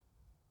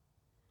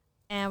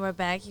And we're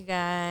back, you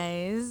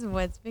guys.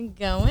 What's been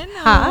going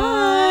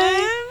Hi.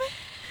 on?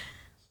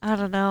 I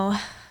don't know.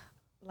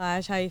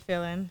 Lash, how you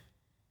feeling?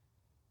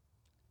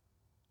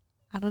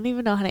 I don't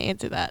even know how to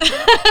answer that.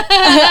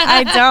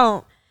 I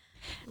don't.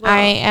 Well,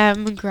 I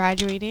am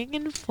graduating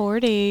in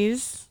 4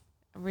 days.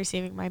 I'm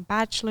receiving my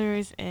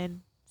bachelor's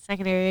in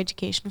secondary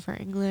education for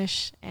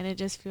English, and it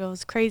just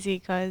feels crazy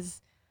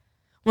because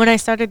when I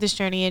started this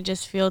journey, it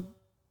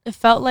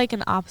felt like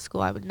an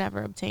obstacle I would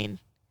never obtain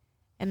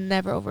and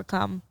never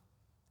overcome,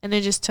 and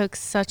it just took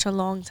such a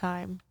long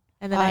time.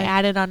 And then I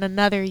added on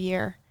another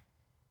year.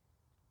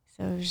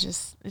 So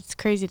it's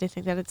crazy to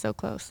think that it's so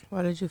close.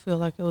 Why did you feel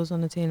like it was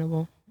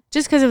unattainable?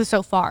 Just because it was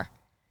so far.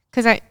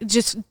 Because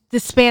the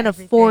span of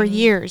 4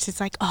 years, it's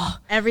like, oh.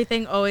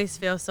 everything always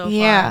feels so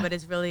far, but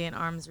it's really in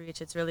arm's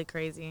reach. It's really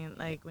crazy,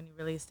 like when you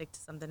really stick to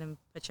something and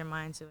put your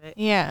mind to it.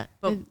 Yeah.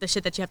 But the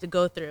shit that you have to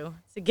go through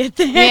to get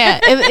there.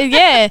 Yeah.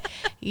 Yeah.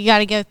 You got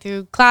to go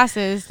through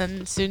classes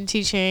and student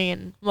teaching.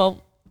 And,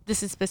 well,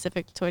 this is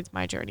specific towards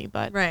my journey,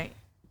 but right.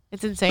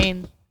 It's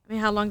insane. I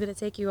mean, how long did it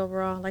take you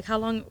overall? Like, how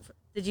long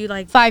did you,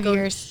 5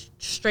 years.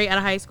 Straight out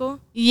of high school?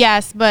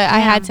 Yes, but I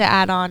had to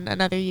add on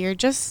another year.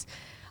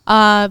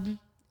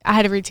 I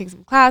had to retake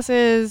some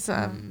classes.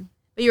 But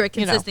you were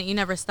consistent. You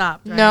never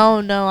stopped, right?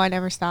 No, I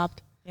never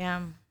stopped.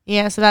 Yeah.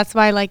 Yeah, so that's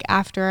why,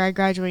 after I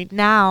graduate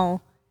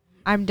now,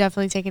 I'm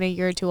definitely taking a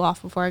year or two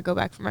off before I go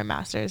back for my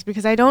master's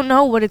because I don't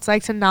know what it's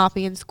like to not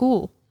be in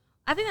school.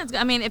 I think that's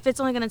good. I mean, if it's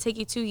only going to take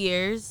you 2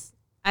 years,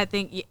 I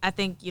think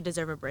you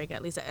deserve a break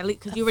at least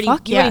because you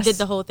already did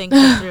the whole thing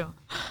through.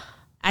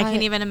 I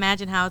can't even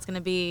imagine how it's going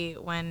to be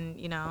when,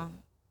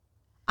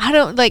 I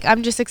don't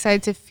I'm just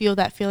excited to feel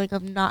that feeling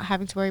of not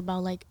having to worry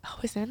about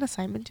is there an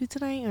assignment due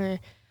tonight or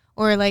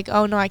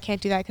oh no, I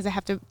can't do that because I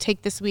have to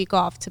take this week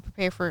off to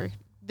prepare for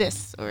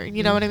this or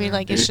you know what I mean?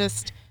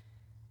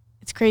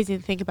 It's crazy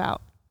to think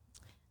about.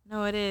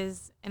 No, it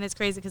is. And it's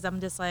crazy because I'm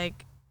just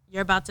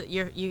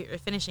you're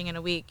finishing in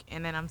a week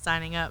and then I'm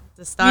signing up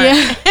to start.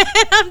 Yeah.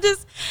 I'm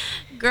just,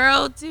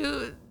 girl,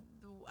 dude.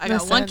 I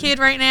got one kid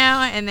right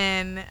now, and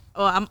then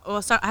I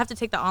have to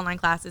take the online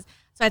classes.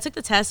 So I took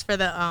the test for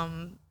the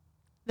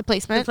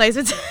placement. The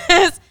placement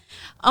test.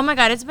 Oh my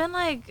God,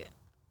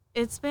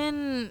 it's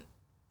been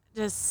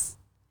just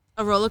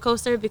a roller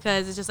coaster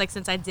because it's just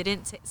since I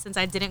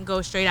didn't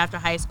go straight after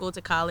high school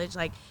to college,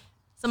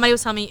 somebody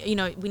was telling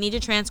me, we need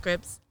your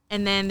transcripts,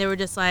 and then they were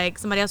just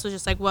somebody else was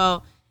just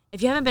well,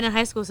 if you haven't been in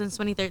high school since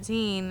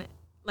 2013.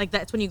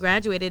 That's when you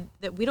graduated,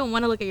 that we don't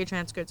want to look at your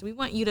transcripts. We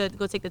want you to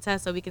go take the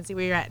test so we can see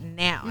where you're at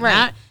now, right?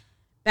 Not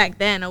back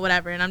then or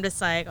whatever. And I'm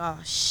just oh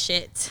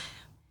shit.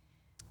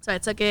 So I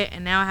took it,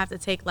 and now I have to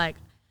take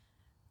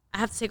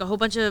a whole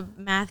bunch of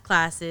math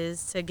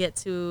classes to get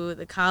to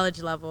the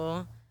college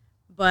level,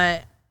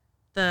 but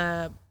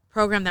the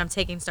program that I'm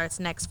taking starts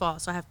next fall,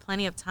 so I have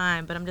plenty of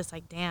time. But I'm just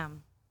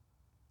damn,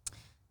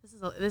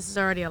 this is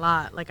already a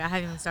lot. I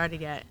haven't even started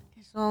yet.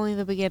 It's only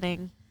the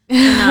beginning.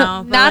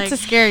 No, not to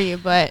scare you,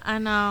 but I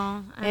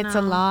know it's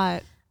a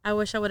lot. I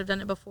wish I would have done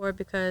it before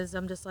because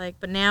I'm just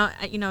but now,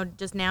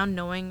 just now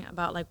knowing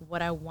about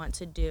what I want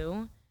to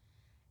do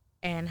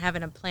and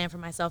having a plan for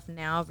myself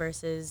now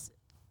versus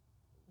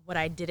what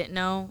I didn't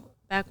know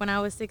back when I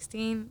was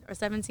 16 or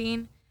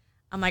 17.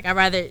 I'm I'd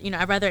rather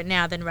it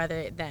now than rather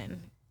it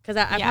then because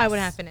I probably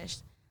wouldn't have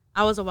finished.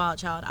 I was a wild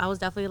child. I was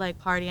definitely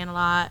partying a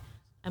lot.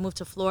 I moved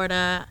to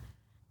Florida.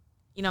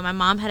 My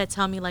mom had to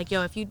tell me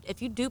yo, if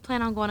you do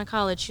plan on going to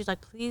college, she's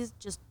please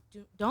just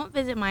don't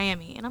visit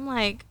Miami. And I'm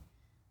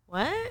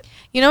what?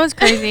 You know what's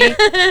crazy?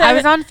 I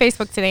was on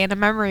Facebook today and a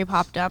memory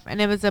popped up,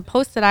 and it was a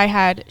post that I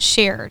had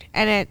shared,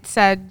 and it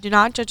said, "Do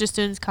not judge a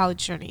student's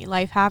college journey.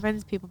 Life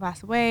happens, people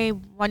pass away,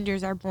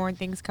 wonders are born,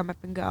 things come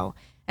up and go,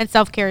 and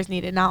self-care is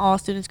needed. Not all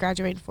students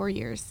graduate in 4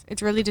 years.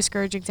 It's really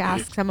discouraging to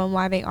ask someone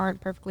why they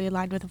aren't perfectly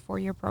aligned with a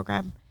 4-year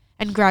program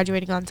and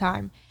graduating on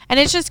time." And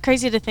it's just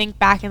crazy to think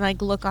back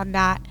and look on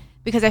that.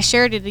 Because I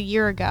shared it a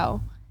year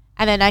ago,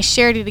 and then I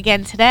shared it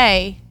again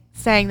today,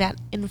 saying that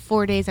in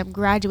 4 days I'm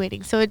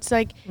graduating. So it's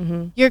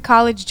your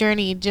college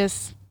journey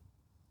just,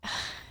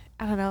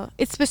 I don't know,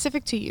 it's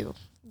specific to you.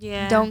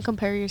 Yeah. Don't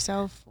compare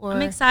yourself.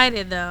 I'm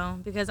excited though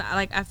because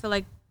I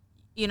feel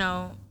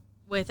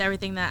with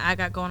everything that I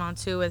got going on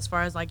too, as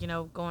far as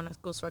going to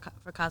schools for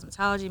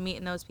cosmetology,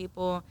 meeting those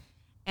people,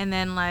 and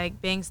then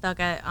being stuck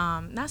at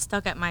not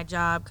stuck at my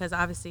job because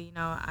obviously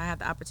I have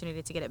the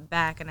opportunity to get it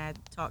back and I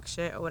talk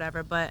shit or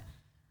whatever, but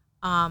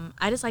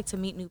I just like to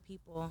meet new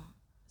people.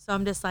 So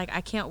I'm just I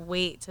can't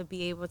wait to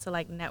be able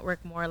to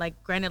network more.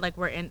 Granted,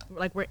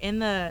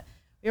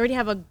 we already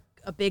have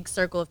a big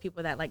circle of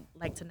people that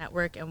like to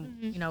network,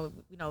 and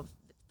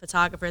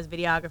photographers,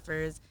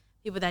 videographers,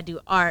 people that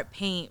do art,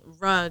 paint,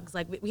 rugs.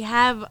 We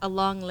have a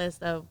long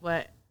list of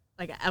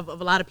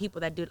of a lot of people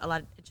that do a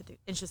lot of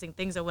interesting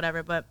things or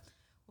whatever. But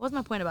what was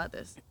my point about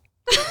this?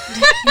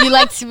 You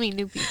like to meet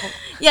new people.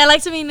 Yeah, I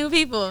like to meet new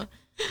people.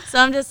 So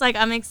I'm just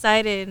I'm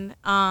excited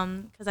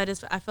because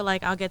I feel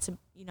I'll get to,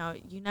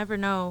 you never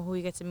know who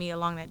you get to meet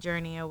along that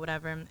journey or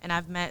whatever. And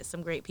I've met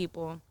some great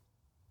people.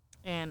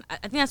 And I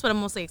think that's what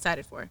I'm mostly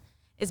excited for.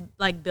 is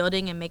like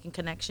building and making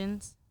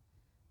connections.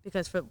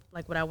 Because for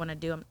like what I want to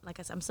do, like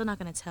I said, I'm still not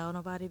gonna tell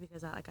nobody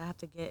because I have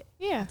to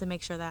have to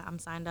make sure that I'm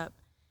signed up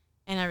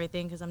and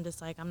everything. Because I'm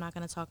just like, I'm not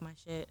gonna talk my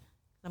shit.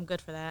 I'm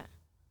good for that.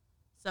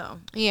 So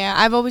yeah,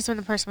 I've always been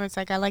the person where it's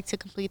like I like to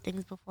complete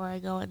things before I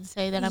go and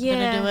say that I'm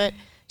gonna do it,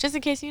 just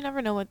in case you never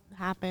know what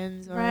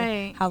happens or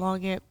how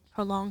long it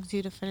prolongs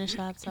you to finish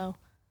that. So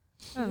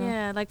I don't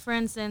know. like for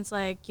instance,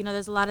 like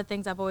there's a lot of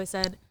things I've always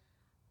said.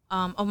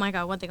 Oh my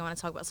God, one thing I want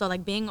to talk about. So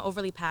like being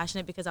overly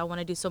passionate because I want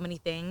to do so many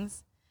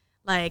things.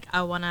 Like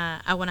I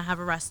wanna have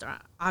a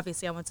restaurant.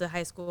 Obviously, I went to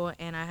high school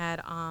and I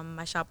had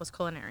my shop was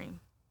culinary,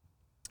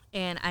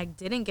 and I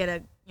didn't get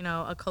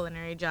a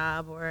culinary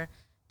job or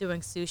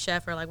doing sous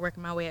chef or like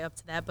working my way up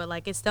to that. But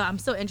like I'm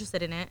still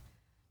interested in it.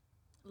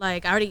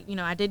 Like I already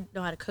I did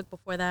know how to cook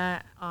before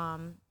that.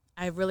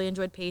 I really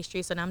enjoyed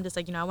pastry, so now I'm just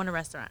like I want a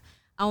restaurant.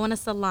 I want a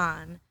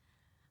salon.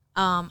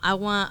 I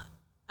want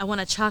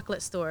a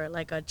chocolate store,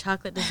 like a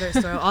chocolate dessert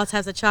store, all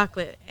types of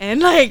chocolate,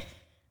 and like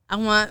I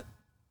want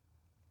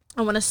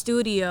a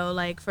studio,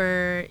 like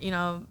for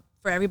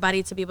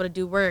everybody to be able to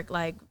do work,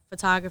 like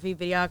photography,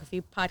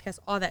 videography, podcast,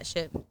 all that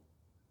shit.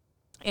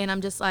 And I'm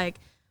just like,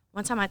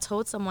 one time I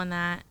told someone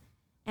that,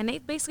 and they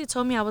basically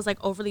told me I was like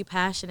overly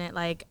passionate,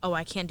 like, oh,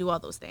 I can't do all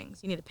those things.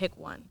 You need to pick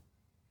one.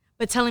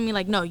 But telling me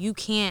like, no, you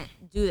can't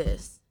do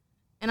this.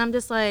 And I'm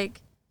just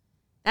like,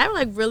 that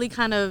like really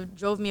kind of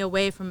drove me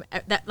away from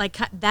that. Like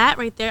that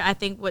right there, I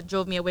think what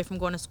drove me away from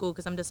going to school,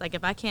 because I'm just like,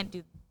 if I can't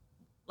do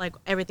like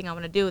everything I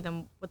want to do,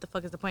 then what the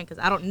fuck is the point?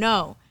 Because I don't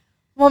know.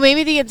 Well,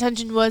 maybe the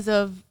intention was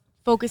of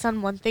focus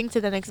on one thing to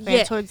then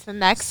expand towards the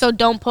next. So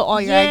don't put all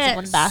your eggs in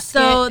one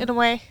basket in a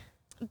way.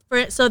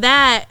 So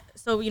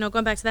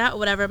going back to that or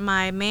whatever,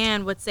 my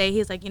man would say,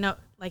 he's like,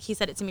 like he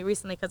said it to me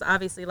recently, because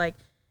obviously like,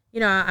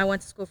 I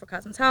went to school for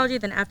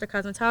cosmetology. Then after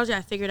cosmetology,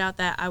 I figured out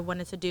that I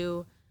wanted to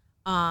do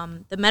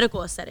the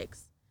medical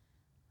aesthetics.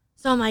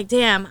 So I'm like,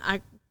 damn,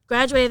 I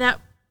graduated that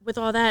with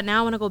all that. Now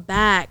I want to go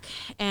back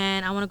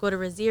and I want to go to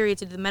Raziri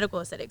to do the medical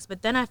aesthetics.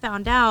 But then I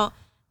found out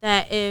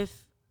that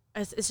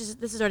this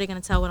is already going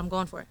to tell what I'm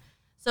going for.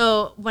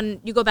 So when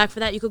you go back for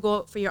that, you could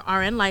go for your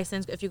RN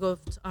license. If you go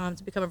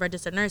to become a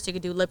registered nurse, you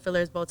could do lip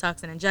fillers,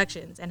 Botox, and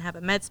injections, and have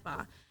a med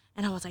spa.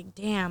 And I was like,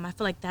 damn, I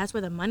feel like that's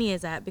where the money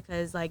is at,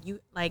 because like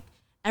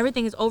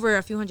everything is over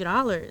a few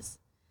 $100s.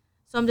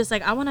 So I'm just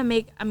like, I want to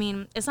make. I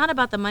mean, it's not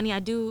about the money.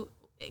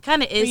 It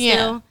kind of is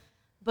still.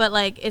 But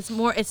like it's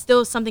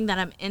still something that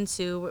I'm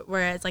into,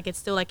 whereas like it's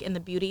still like in the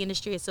beauty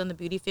industry, it's still in the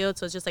beauty field,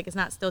 so it's just like it's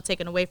not still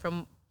taken away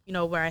from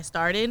where I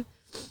started.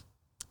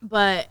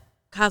 But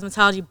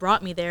cosmetology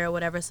brought me there or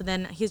whatever. So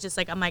then he's just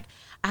like, I'm like,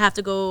 I have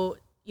to go.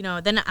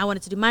 Then I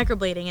wanted to do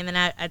microblading, and then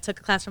I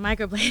took a class for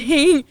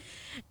microblading,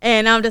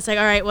 and I'm just like,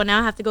 all right, well now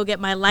I have to go get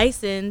my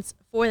license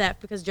for that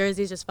because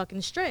Jersey is just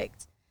fucking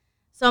strict.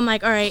 So I'm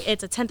like, all right,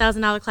 it's a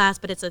 $10,000 class,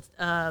 but it's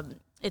a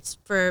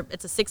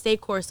 6-day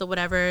course or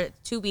whatever,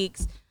 2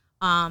 weeks.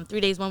 3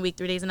 days 1 week,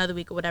 3 days another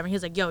week or whatever. And he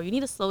was like, yo, you need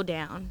to slow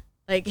down.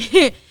 Like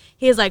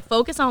he's like,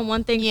 focus on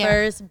one thing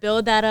first,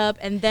 build that up,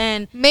 and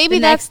then maybe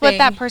that's what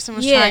that person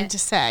was trying to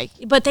say.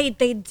 But they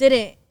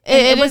didn't.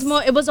 It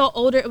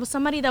was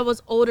somebody that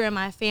was older in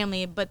my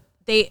family, but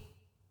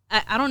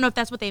I don't know if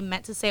that's what they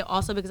meant to say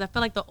also, because I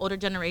feel like the older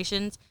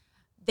generations,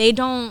 they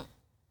don't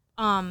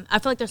I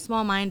feel like they're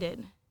small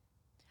minded.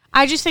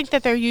 I just think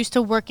that they're used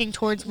to working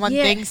towards one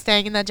thing,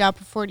 staying in that job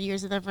for 40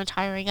 years and then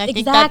retiring. I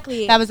think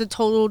that was a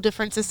total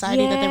different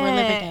society that they were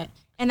living in.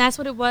 And that's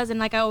what it was. And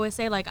like I always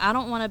say, like, I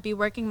don't want to be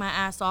working my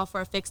ass off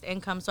for a fixed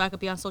income so I could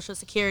be on Social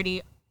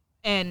Security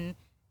and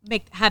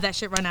have that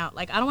shit run out.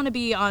 Like, I don't want to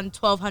be on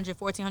 $1,200,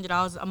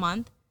 $1,400 a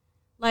month.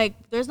 Like,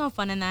 there's no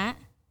fun in that.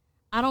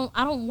 I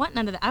don't want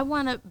none of that. I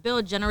want to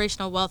build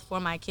generational wealth for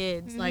my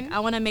kids. Mm-hmm. Like,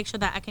 I want to make sure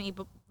that I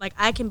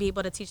can be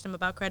able to teach them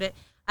about credit.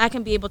 I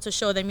can be able to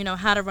show them,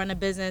 how to run a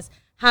business,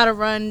 how to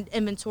run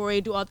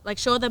inventory,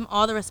 show them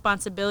all the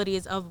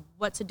responsibilities of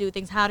what to do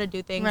things, how to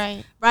do things,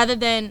 right, rather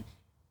than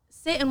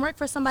sit and work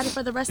for somebody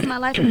for the rest of my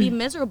life and be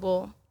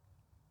miserable.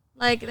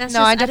 Like, that's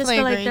I definitely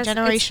agree. Like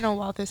generational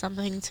wealth is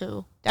something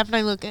to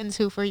definitely look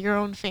into for your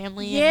own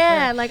family.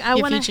 Yeah, and like I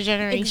want future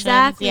generations.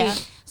 Exactly. Yeah.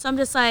 So I'm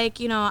just like,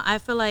 I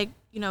feel like,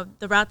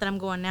 the route that I'm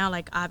going now,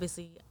 like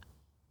obviously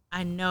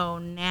I know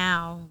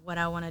now what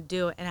I want to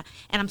do, and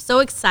I'm so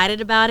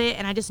excited about it,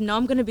 and I just know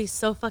I'm gonna be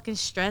so fucking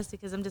stressed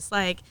because I'm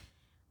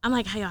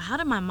like, hey, how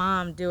did my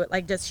mom do it?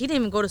 Like, she didn't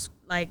even go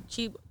to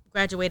she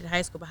graduated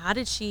high school, but how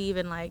did she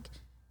even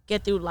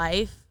get through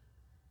life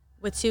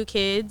with 2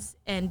 kids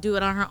and do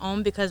it on her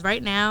own? Because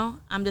right now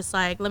I'm just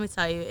like, let me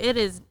tell you, it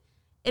is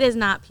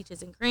not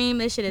peaches and cream.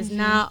 This shit is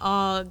not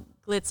all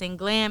glitz and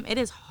glam. It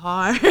is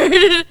hard.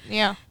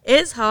 Yeah,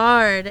 it's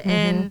hard.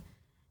 And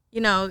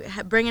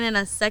bringing in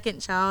a second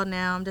child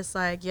now, I'm just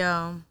like,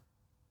 yo,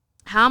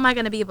 how am I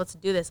going to be able to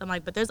do this? I'm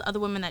like, but there's other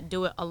women that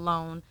do it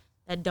alone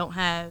that don't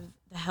have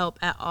the help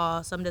at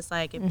all. So I'm just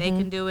like, if they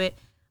can do it,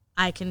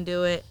 I can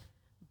do it.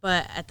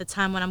 But at the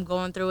time when I'm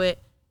going through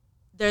it,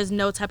 there's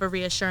no type of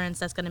reassurance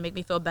that's going to make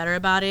me feel better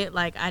about it.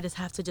 Like, I just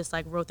have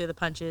to roll through the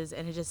punches,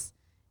 and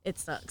it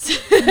sucks.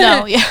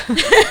 No, yeah.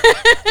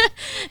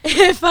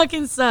 It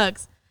fucking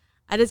sucks.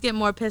 I just get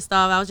more pissed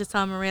off. I was just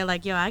telling Maria,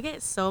 like, yo, I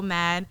get so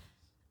mad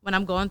when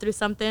I'm going through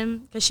something,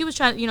 because she was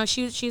trying,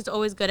 she's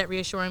always good at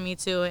reassuring me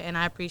too, and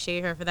I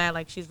appreciate her for that.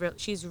 Like, she's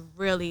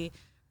really,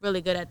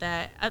 really good at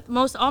that.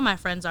 All my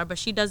friends are, but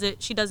she does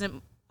it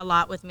a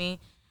lot with me.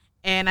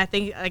 And I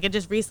think, like, it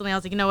just recently, I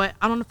was like, you know what?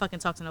 I don't want to fucking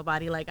talk to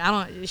nobody. Like, I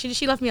don't.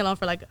 She left me alone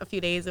for like a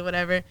few days or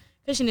whatever,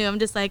 because she knew. I'm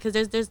just like,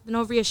 because there's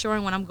no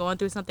reassuring when I'm going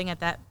through something at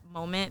that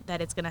moment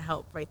that it's gonna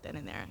help right then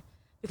and there,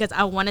 because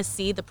I want to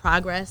see the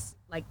progress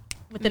like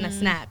within a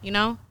snap,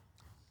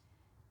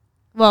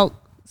 Well,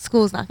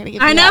 school's not gonna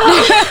give me I know.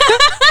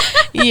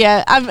 that.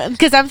 Yeah,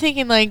 because I'm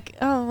thinking like,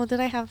 oh, well, did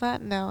I have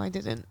that? No, I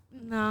didn't.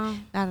 No,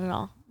 Not at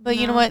all. But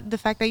you know what? The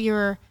fact that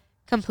you're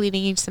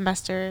completing each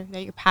semester,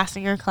 that you're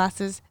passing your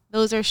classes,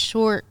 those are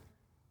short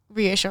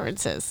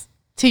reassurances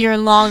to your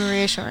long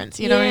reassurance.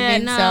 You know what I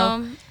mean? No,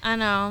 So I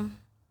know.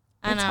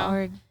 it's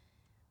hard.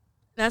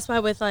 That's why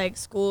with like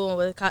school,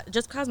 with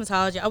just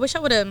cosmetology, I wish I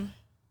would have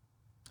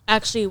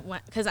actually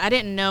went, because I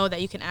didn't know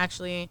that you can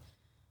actually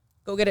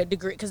go get a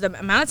degree. Because the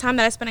amount of time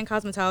that I spent in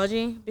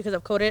cosmetology because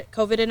of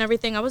COVID and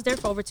everything, I was there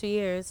for over 2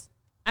 years.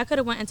 I could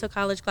have went into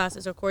college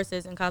classes or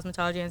courses in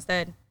cosmetology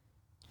instead,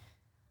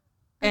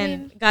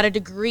 and got a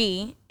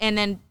degree, and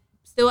then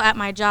still at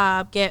my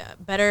job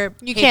get better.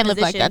 You can't live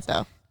like that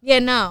though. Yeah,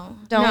 no.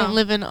 Don't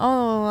live in.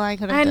 Oh, I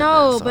could have. I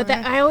know, this, but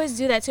I always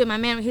do that too. My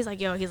man, he's like,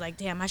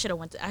 damn, I should have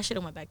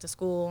went back to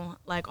school,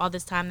 like all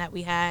this time that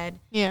we had.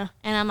 Yeah.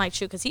 And I'm like,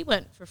 shoot, because he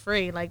went for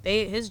free. Like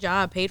his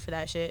job paid for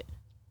that shit,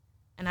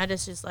 and I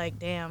just like,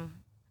 damn.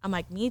 I'm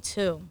like, me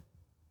too.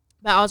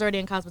 But I was already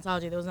in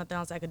cosmetology. There was nothing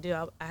else I could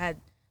do. I had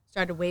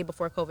started way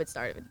before COVID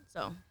started.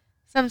 So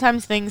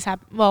sometimes things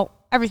happen. Well,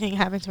 everything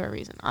happens for a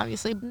reason,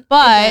 obviously.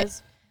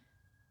 But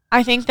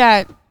I think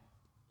that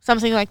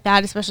something like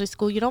that, especially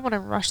school, you don't want to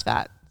rush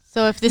that.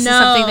 So if this is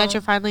something that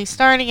you're finally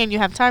starting and you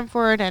have time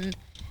for it and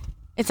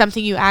it's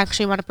something you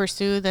actually want to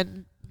pursue,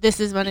 then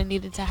this is when it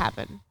needed to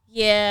happen.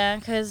 Yeah,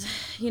 because,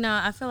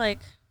 I feel like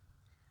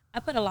I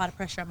put a lot of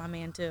pressure on my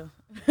man, too.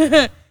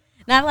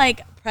 Not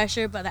like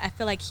pressure, but I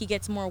feel like he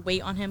gets more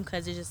weight on him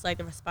because it's just like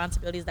the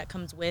responsibilities that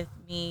comes with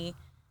me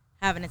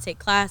having to take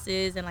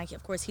classes. And, like,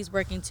 of course, he's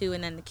working, too.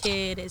 And then the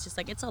kid, it's just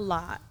like, it's a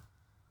lot.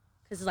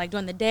 Because it's like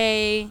during the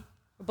day,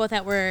 we're both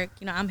at work,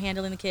 I'm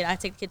handling the kid. I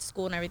take the kid to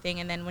school and everything,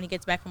 and then when he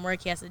gets back from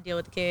work, he has to deal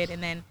with the kid,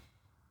 and then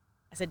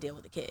I said deal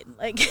with the kid,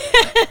 like,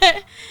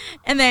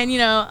 and then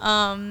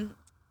I'm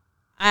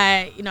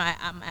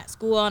at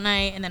school all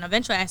night, and then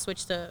eventually I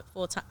switched to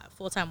full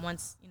time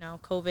once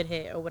COVID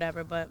hit or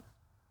whatever. But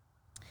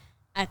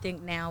I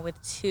think now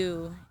with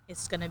 2,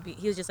 it's gonna be.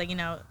 He was just like, we're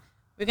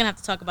gonna have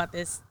to talk about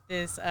this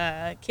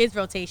kids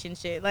rotation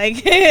shit.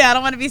 Like, I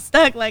don't want to be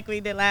stuck like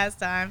we did last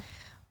time.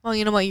 Well,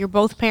 you know what? You're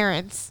both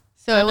parents.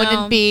 So it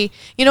wouldn't be,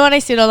 what I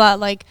see it a lot,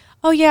 like,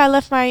 oh, yeah, I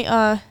left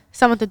my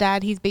son with the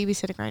dad. He's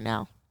babysitting right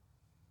now.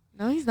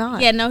 No, he's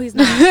not. Yeah, no, he's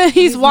not.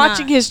 he's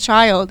watching his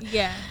child.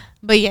 Yeah.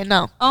 But, yeah,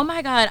 no. Oh,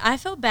 my God. I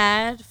feel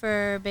bad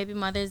for baby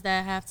mothers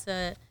that have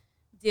to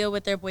deal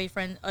with their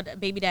boyfriend or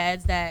baby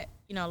dads that,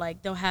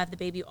 like, they'll have the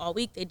baby all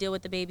week. They deal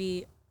with the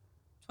baby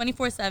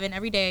 24/7,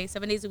 every day,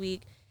 7 days a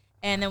week.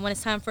 And then when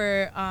it's time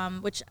for,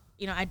 which,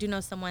 I do know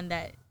someone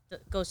that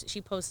she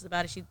posts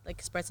about it. She, like,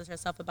 expresses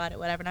herself about it,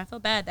 whatever. And I feel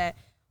bad that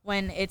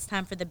when it's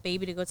time for the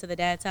baby to go to the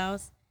dad's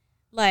house,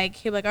 like,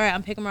 he'll be like, all right,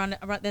 I'm picking him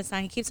around this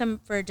time. He keeps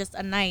him for just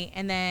a night,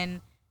 and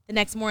then the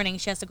next morning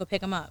she has to go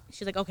pick him up.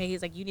 She's like, okay.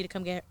 He's like, you need to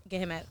come get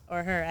him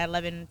her at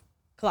 11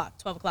 o'clock,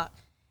 12 o'clock.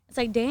 It's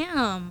like,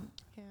 damn.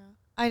 Yeah,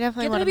 I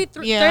definitely want to be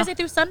Thursday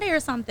through Sunday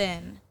or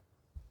something.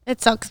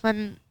 It sucks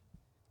when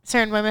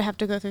certain women have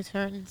to go through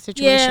certain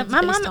situations. Yeah, my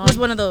mom was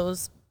one of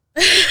those.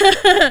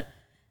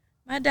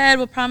 My dad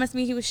would promise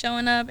me he was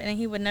showing up, and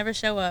he would never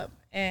show up,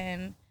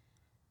 and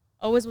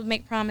always would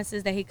make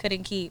promises that he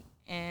couldn't keep,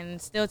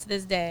 and still to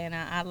this day, and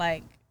I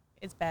like,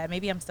 it's bad.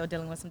 Maybe I'm still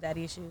dealing with some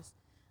daddy issues.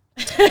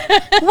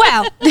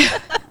 Well,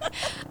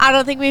 I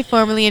don't think we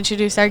formally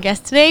introduced our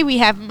guest today. We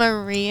have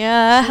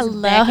Maria.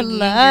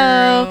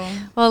 Hello.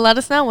 Well, let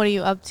us know. What are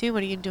you up to?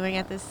 What are you doing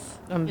at this?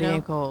 I'm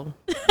being cold.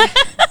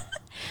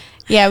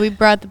 Yeah, we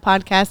brought the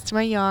podcast to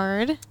my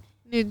yard.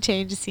 Need to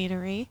change the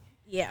scenery.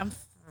 Yeah, I'm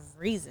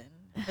freezing.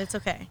 It's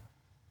okay.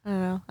 I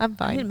don't know. I'm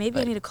fine.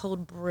 Maybe I need a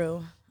cold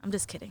brew. I'm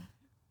just kidding.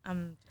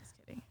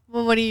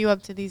 Well, what are you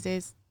up to these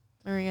days,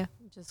 Maria?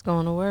 Just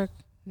going to work.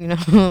 My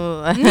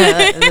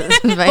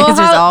answer's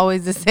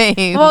always the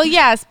same. Well,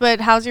 yes,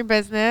 but how's your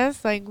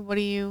business? Like, what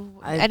are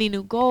you? Any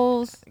new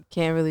goals?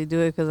 Can't really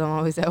do it because I'm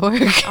always at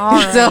work. All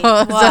right. So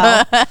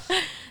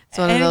it's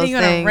one of those Anything you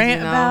want to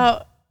rant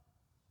about?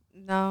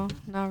 No,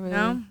 not really.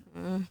 No?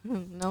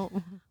 Nope.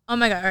 Oh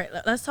my God! All right,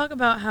 let's talk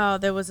about how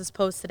there was this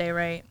post today,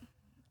 right?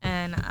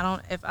 And I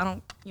don't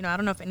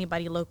know if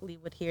anybody locally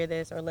would hear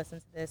this or listen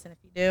to this, and if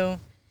you do,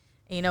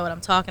 and you know what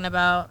I'm talking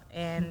about,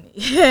 and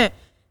you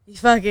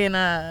fucking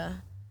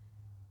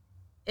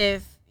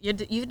if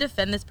you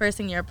defend this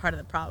person, you're a part of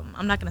the problem.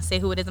 I'm not gonna say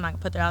who it is. I'm not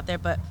gonna put that out there,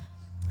 but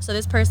so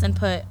this person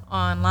put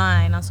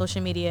online on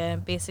social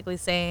media basically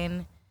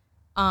saying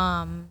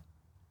I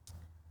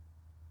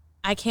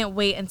can't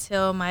wait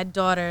until my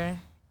daughter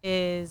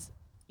is,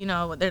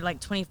 they're like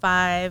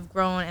 25,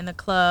 grown in the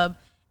club,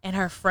 and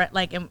her friend,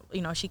 like, and,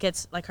 she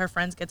gets, like, her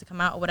friends get to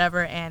come out or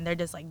whatever, and they're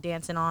just, like,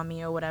 dancing on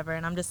me or whatever,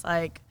 and I'm just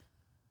like,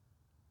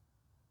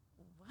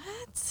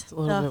 what It's a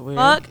little bit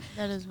fuck? weird.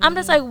 That is I'm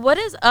just like, what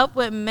is up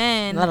with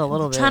men? Not a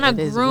little bit. Trying It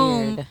to is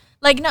groom. weird.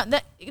 Like, no,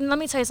 let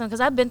me tell you something,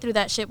 because I've been through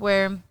that shit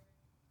where,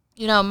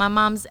 my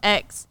mom's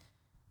ex,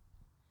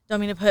 don't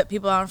mean to put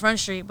people out on Front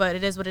Street, but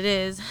it is what it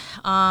is.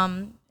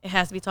 It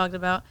has to be talked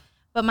about.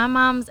 But my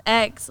mom's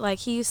ex, like,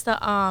 he used to,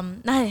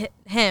 not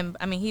him,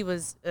 I mean, he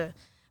was,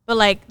 but,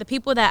 like, the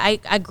people that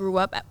I grew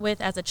up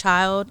with as a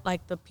child,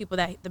 like, the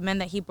men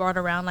that he brought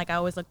around, like, I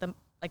always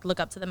look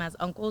up to them as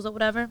uncles or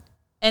whatever.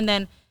 And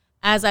then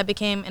as I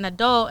became an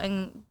adult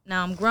and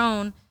now I'm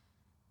grown,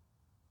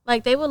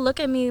 like, they would look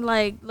at me,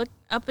 like, look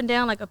up and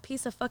down like a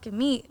piece of fucking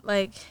meat,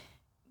 like,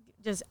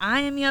 just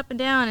eyeing me up and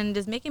down and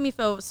just making me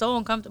feel so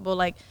uncomfortable.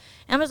 Like,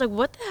 and I'm just like,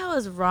 what the hell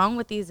is wrong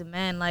with these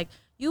men? Like,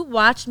 you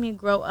watched me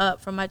grow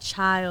up from a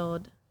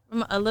child,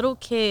 from a little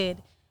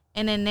kid,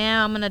 and then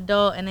now I'm an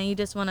adult, and then you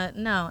just want to,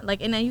 no.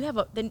 Like, and then you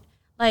have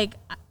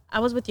I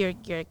was with your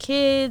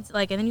kids,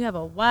 like, and then you have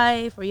a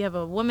wife or you have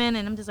a woman,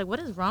 and I'm just like, what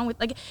is wrong with,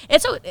 like,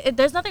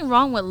 there's nothing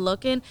wrong with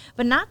looking,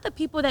 but not the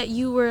people that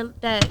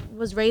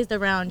was raised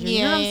around you.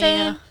 You know what I'm saying?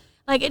 Yeah.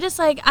 Like, it just,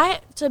 like,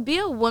 to be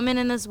a woman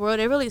in this world,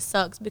 it really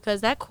sucks,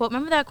 because that quote,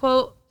 remember that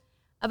quote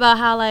about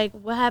how, like,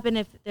 what happened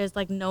if there's,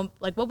 like, no,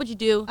 like, what would you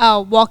do?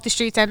 Oh, walk the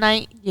streets at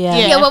night?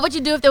 Yeah, what would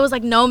you do if there was,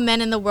 like, no men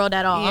in the world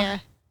at all? Yeah.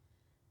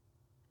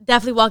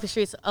 Definitely walk the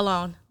streets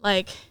alone.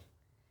 Like,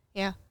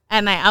 yeah.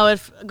 At night, I would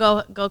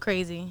go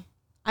crazy.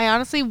 I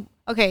honestly,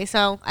 okay,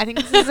 so I think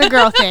this is a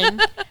girl thing.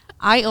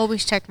 I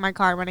always check my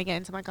car when I get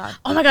into my car.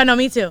 Oh, my God, no,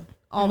 me too.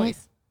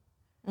 Always.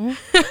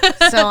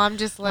 Mm-hmm. So I'm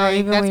just like,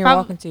 even when you're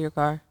walking to your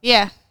car.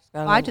 Yeah.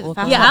 Well, I do the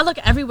fast I look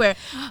everywhere.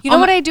 You know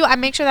what I do? I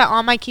make sure that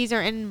all my keys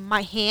are in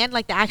my hand,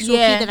 like the actual key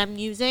that I'm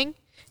using.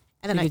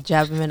 And then I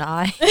jab them in the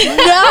eye.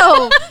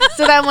 No.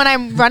 So that when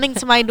I'm running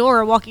to my door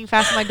or walking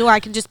fast to my door, I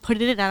can just put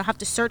it in and I don't have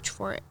to search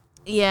for it.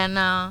 Yeah,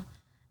 no.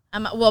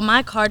 Well,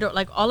 my car door,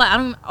 like, all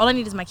I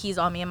need is my keys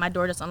on me, and my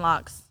door just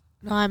unlocks.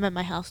 No, I'm at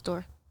my house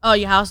door. Oh,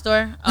 your house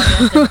door?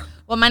 Oh, yeah.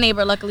 Well, my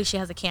neighbor, luckily, she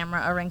has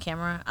a Ring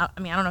camera. I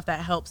mean, I don't know if that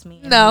helps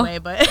me in any way,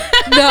 but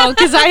no,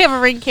 because I have a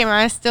Ring camera.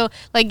 I still,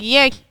 like,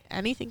 yeah,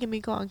 anything can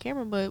be caught on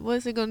camera, but what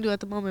is it gonna do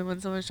at the moment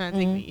when someone's trying to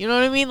take me? You know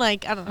what I mean?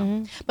 Like, I don't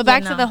know. But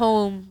back to the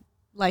whole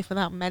life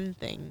without men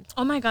thing.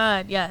 Oh my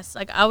God, yes.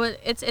 Like,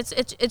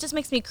 it just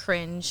makes me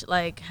cringe,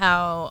 like,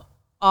 how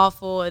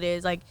awful it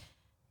is, like,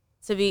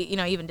 to be,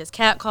 even just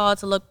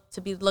catcalled,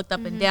 to be looked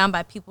up and down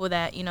by people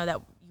that,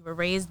 that you were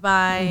raised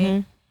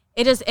by.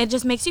 It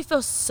just makes you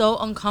feel so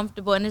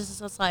uncomfortable, and it's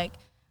just like,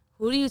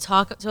 who do you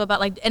talk to about,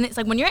 like, and it's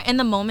like when you're in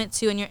the moment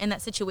too and you're in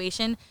that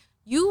situation,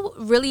 you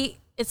really,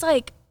 it's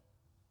like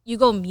you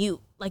go mute.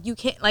 Like, you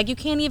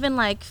can't even,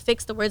 like,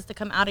 fix the words that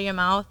come out of your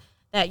mouth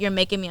that you're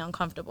making me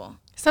uncomfortable.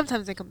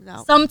 Sometimes it comes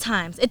out.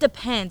 Sometimes. It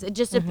depends. It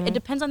just it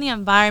depends on the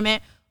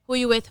environment, who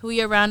you're with, who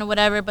you're around, or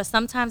whatever. But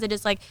sometimes it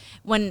just, like,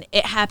 when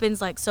it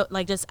happens, like, so,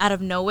 like, just out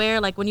of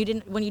nowhere, like, when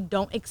you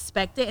don't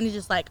expect it, and it's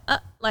just like,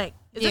 is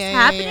this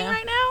happening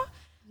right now?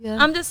 Yeah.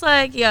 I'm just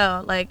like,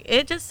 yo, like,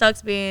 it just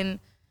sucks it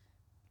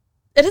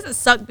doesn't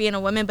suck being a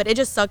woman, but it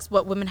just sucks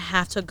what women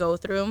have to go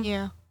through.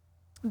 Yeah.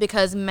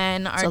 Because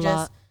men are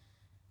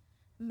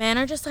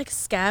just like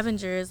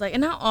scavengers, like,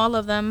 and not all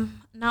of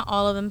them.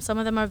 Some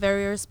of them are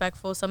very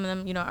respectful. Some of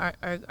them,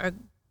 are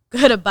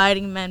good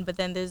abiding men, but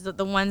then there's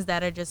the ones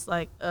that are just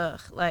like,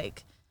 ugh,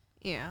 like,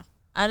 yeah,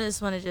 I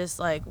just want to just,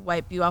 like,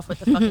 wipe you off with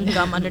the fucking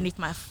gum underneath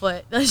my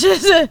foot. That's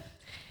just it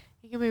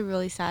can be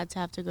really sad to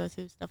have to go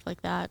through stuff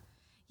like that.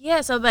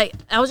 Yeah, so, like,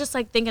 I was just,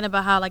 like, thinking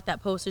about how, like,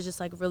 that post is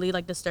just, like, really,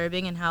 like,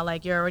 disturbing, and how,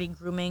 like, you're already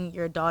grooming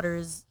your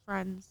daughter's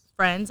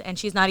friends, and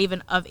she's not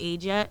even of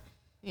age yet.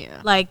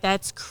 Yeah. Like,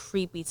 that's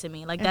creepy to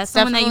me. Like, that's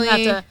someone that you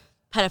have to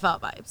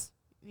pedophile vibes.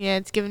 Yeah,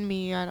 it's giving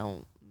me, I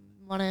don't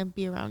want to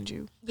be around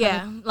you.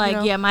 Yeah,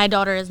 like, yeah, my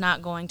daughter is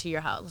not going to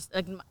your house.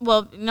 Like,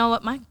 well, you know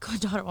what? My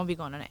daughter won't be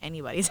going to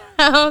anybody's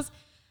house.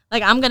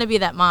 Like, I'm going to be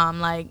that mom.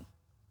 Like,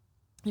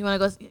 you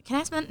want to go? Can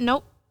I spend?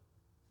 Nope.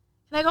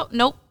 Can I go?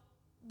 Nope.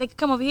 They could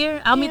come over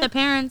here. I'll meet their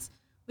parents.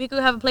 We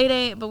could have a play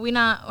date, but we're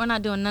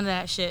not doing none of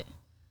that shit.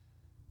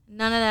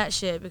 None of that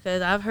shit,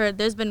 because I've heard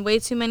there's been way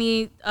too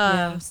many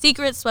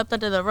secrets swept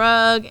under the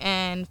rug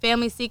and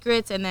family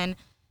secrets. And then,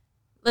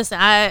 listen,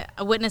 I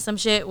witnessed some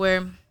shit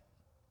where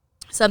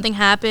something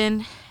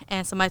happened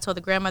and somebody told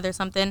the grandmother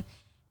something,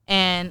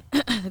 and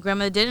the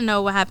grandmother didn't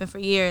know what happened for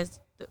years.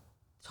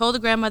 Told the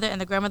grandmother,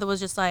 and the grandmother was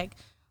just like,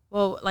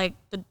 well, like,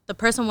 the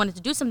person wanted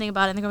to do something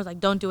about it, and the grandmother was like,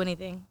 don't do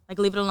anything. Like,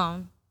 leave it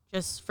alone.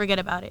 Just forget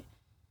about it.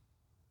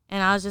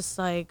 And I was just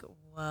like,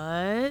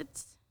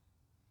 what?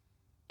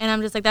 And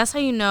I'm just like, that's how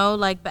you know,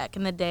 like, back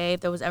in the day, if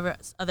there was ever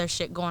other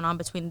shit going on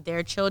between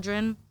their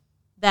children,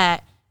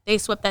 that they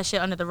swept that shit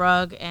under the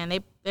rug,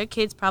 and their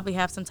kids probably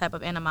have some type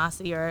of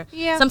animosity or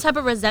some type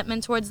of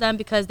resentment towards them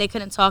because they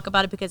couldn't talk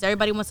about it because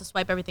everybody wants to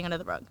swipe everything under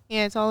the rug.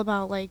 Yeah, it's all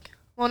about, like,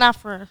 Well, not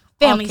for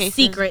family all cases,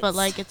 secrets. but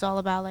like it's all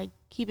about like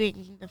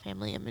keeping the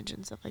family image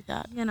and stuff like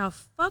that. You know,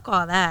 fuck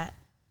all that.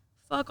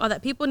 Fuck all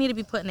that. People need to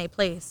be put in a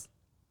place.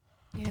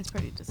 Yeah, it's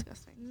pretty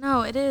disgusting.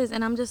 No, it is.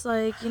 And I'm just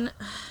like, you know,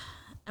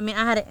 I mean,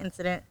 I had an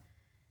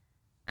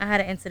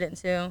incident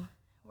too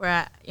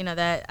where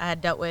that I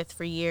had dealt with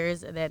for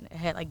years, and then it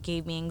had like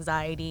gave me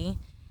anxiety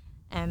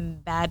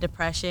and bad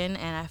depression,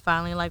 and I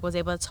finally like was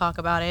able to talk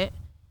about it.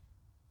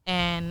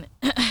 And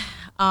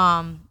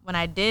when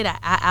I did, I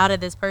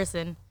outed this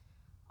person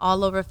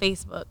all over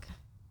Facebook.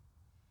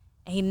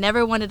 And he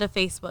never wanted a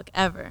Facebook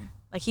ever.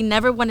 Like, he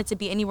never wanted to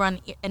be anywhere on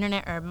the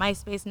internet or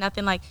MySpace,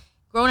 nothing. Like,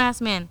 grown-ass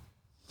man.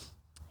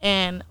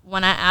 And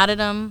when I outed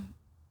him,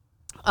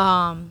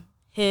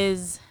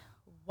 his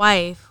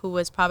wife, who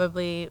was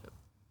probably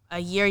a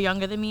year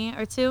younger than me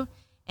or two,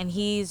 and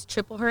he's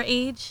triple her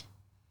age,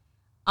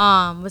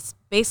 was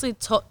basically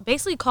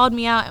called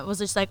me out and was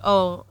just like,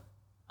 oh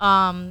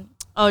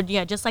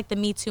yeah, just like the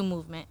Me Too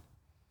movement.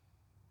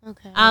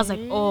 Okay. I was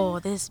like, oh,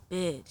 this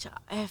bitch.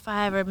 If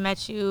I ever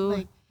met you,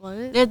 like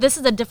what? this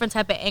is a different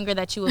type of anger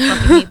that you would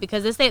fucking meet,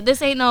 because this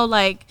ain't no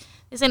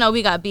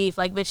we got beef.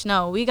 Like, bitch,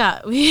 no, we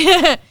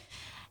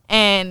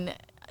and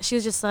she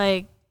was just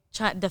like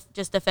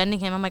just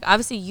defending him. I'm like,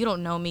 obviously you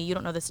don't know me, you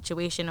don't know the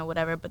situation or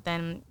whatever. But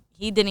then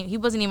he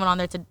wasn't even on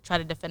there to try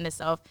to defend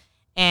himself,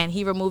 and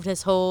he removed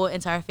his whole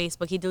entire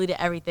Facebook. He deleted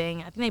everything.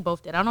 I think they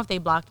both did. I don't know if they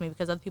blocked me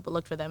because other people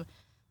looked for them,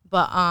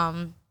 but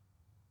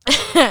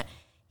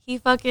he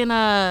fucking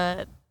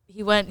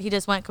he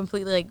just went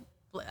completely like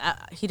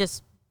he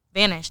just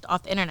vanished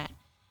off the internet.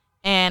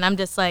 And I'm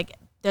just like,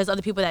 there's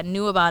other people that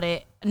knew about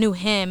it, knew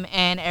him,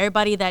 and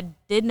everybody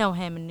that did know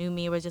him and knew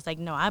me was just like,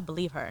 no, I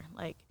believe her.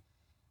 Like,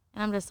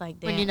 and I'm just like,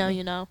 damn. When you know,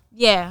 you know.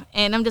 Yeah,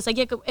 and I'm just like,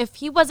 yeah, if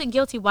he wasn't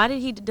guilty, why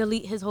did he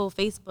delete his whole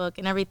Facebook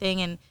and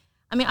everything? And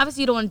I mean,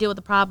 obviously you don't want to deal with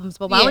the problems,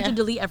 but why would you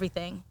delete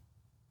everything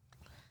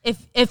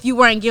if you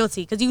weren't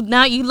guilty? Because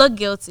now you look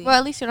guilty. Well,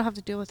 at least you don't have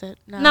to deal with it.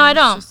 No, I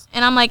don't.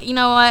 And I'm like, you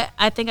know what?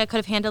 I think I could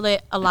have handled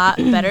it a lot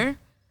better,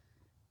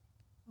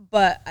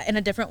 but in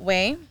a different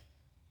way.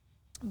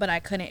 But I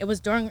couldn't. It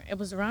was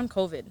around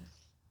COVID.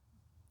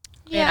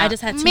 Yeah, and I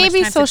just had too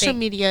maybe much time social to think.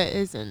 media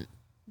isn't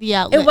the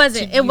outlet.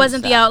 It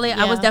wasn't the outlet.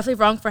 Yeah. I was definitely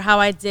wrong for how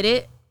I did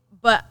it,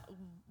 but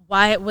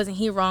why wasn't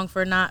he wrong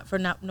for not you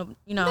know,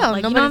 you know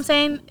what I'm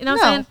saying? You know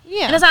what I'm saying?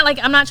 Yeah. And it's not like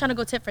I'm not trying to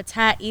go tit for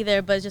tat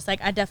either, but it's just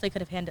like I definitely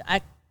could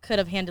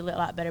have handled it a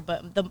lot better,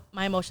 but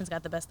my emotions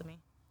got the best of me.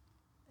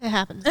 It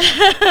happens.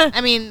 I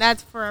mean,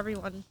 that's for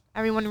everyone.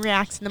 Everyone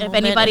reacts in the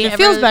moment. Anybody and it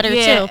feels better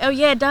too. Oh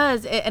yeah, it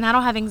does. And I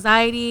don't have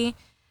anxiety.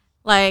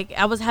 Like,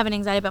 I was having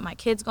anxiety about my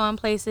kids going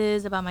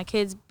places, about my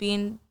kids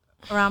being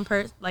around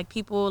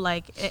people,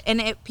 like,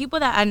 and people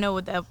that I know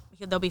that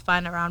they'll be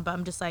fine around, but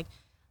I'm just like,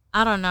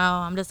 I don't know.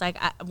 I'm just like,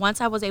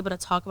 once I was able to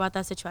talk about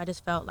that situation, I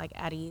just felt like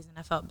at ease and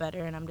I felt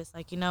better. And I'm just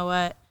like, you know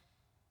what?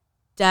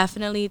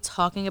 Definitely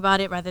talking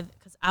about it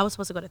because I was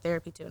supposed to go to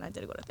therapy too, and I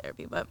did go to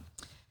therapy. But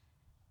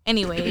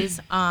anyways,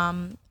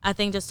 I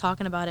think just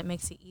talking about it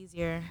makes it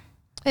easier.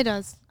 It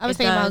does. I was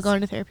thinking about going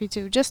to therapy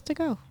too, just to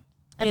go.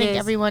 I think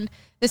everyone,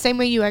 the same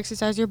way you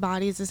exercise your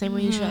body is the same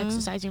way you should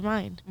exercise your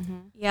mind. Mm-hmm.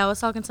 Yeah, I was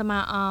talking to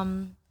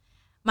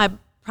my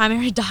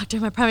primary doctor,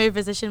 my primary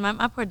physician,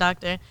 my poor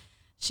doctor.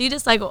 She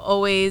just like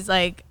always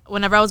like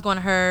whenever I was going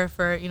to her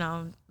for, you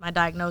know, my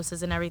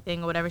diagnosis and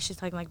everything or whatever, she's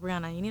talking like,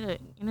 Brianna, you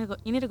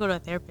need to go to a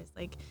therapist.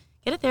 Like,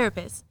 get a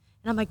therapist.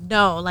 And I'm like,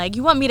 no, like,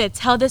 you want me to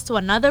tell this to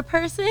another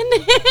person?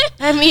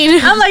 I mean,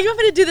 I'm like, you want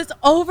me to do this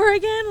over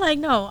again? Like,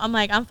 no. I'm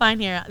like, I'm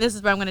fine here. This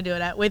is where I'm going to do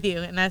it at with you,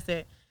 and that's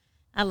it.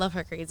 I love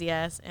her crazy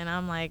ass, and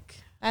I'm like,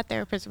 that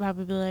therapist would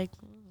probably be like,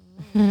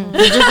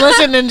 just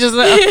listen and just,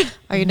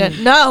 are you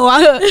done?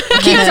 No,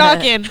 keep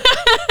talking.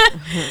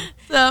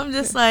 So I'm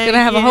just like,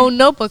 gonna have a whole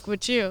notebook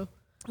with you.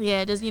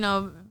 Yeah, just, you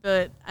know,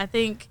 but I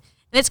think,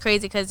 and it's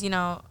crazy because, you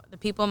know, the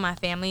people in my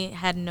family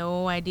had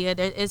no idea.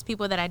 There is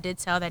people that I did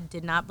tell that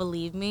did not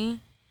believe me,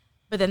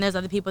 but then there's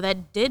other people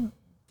that did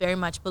very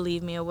much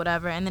believe me or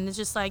whatever. And then it's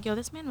just like, yo,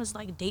 this man was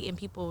like dating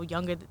people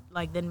younger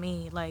than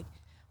me, like.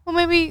 Well,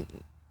 maybe.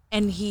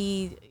 And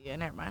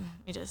never mind.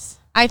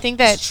 I think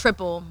that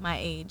triple my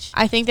age.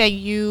 I think that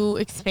you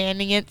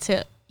expanding it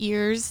to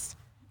ears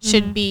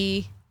should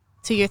be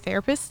to your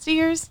therapist's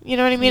ears. You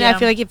know what I mean? Yeah. I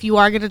feel like if you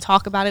are going to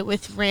talk about it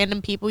with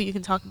random people, you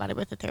can talk about it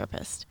with a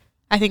therapist.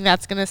 I think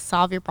that's going to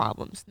solve your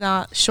problems,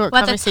 not short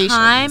conversations.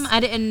 At the time, I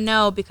didn't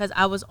know because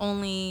I was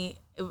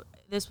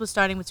this was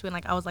starting between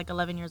I was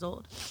 11 years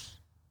old.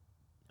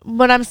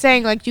 But I'm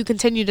saying, you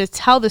continue to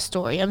tell the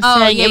story. I'm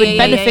saying it would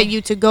benefit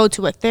you to go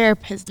to a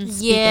therapist and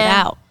speak it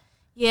out.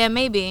 Yeah,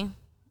 maybe.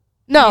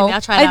 No, maybe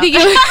I'll try it I think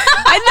it would.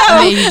 I know.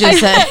 I mean, you just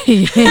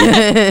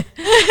said.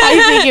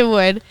 I think it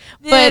would.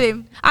 But Yeah.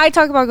 I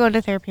talk about going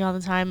to therapy all the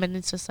time, and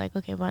it's just like,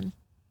 okay, man.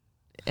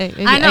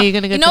 I know. Are you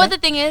gonna go? You know what the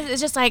thing is?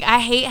 It's just I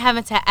hate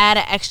having to add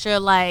an extra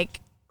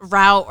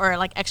route or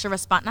like extra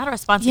not a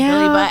responsibility,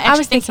 Yeah, but I was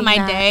extra thing to my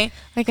thinking that. day.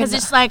 Like Because an-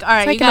 it's like, all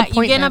right, like you an getting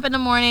appointment. up in the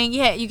morning.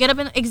 Yeah, you get up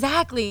in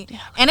exactly,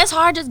 and it's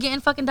hard just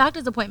getting fucking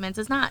doctor's appointments.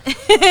 It's not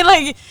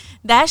like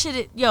that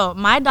shit. Yo,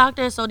 my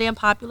doctor is so damn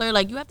popular.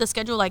 Like you have to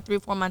schedule like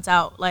 3-4 months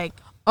out. Like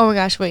Oh my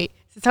gosh, wait.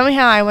 So tell me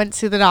how I went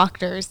to the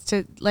doctors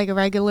to like a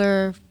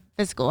regular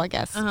physical, I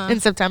guess, in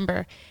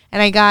September.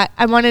 And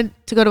I wanted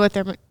to go to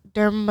a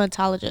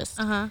dermatologist.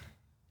 That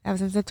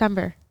was in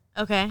September.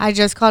 okay, I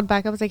just called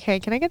back. I was like, hey,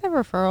 can I get that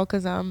referral?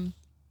 Because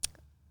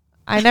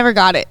I never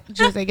got it.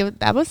 She was like,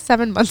 that was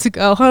 7 months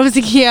ago. I was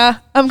like, yeah,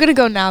 I'm going to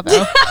go now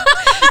though.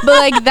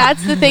 But like,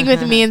 that's the thing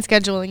with me and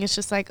scheduling. It's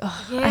just like,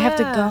 oh, I have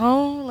to Yeah.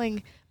 go.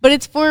 Like, but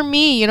it's for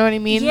me. You know what I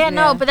mean? yeah,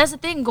 no, but that's the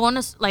thing. Going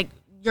to like.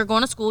 You're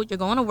going to school, you're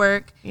going to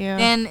work. Yeah.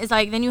 Then it's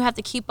like, then you have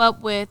to keep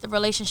up with the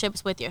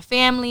relationships with your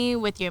family,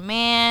 with your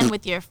man,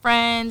 with your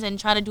friends, and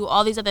try to do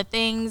all these other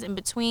things in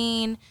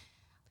between.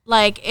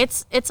 Like,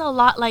 it's a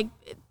lot. Like,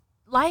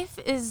 life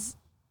is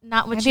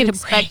not what I you need a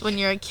expect break. when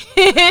you're a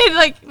kid.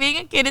 Like, being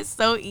a kid is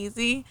so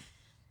easy.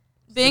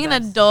 Being an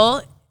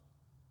adult,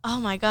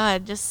 oh my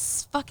God,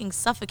 just fucking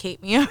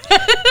suffocate me.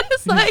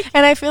 It's like,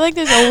 And I feel like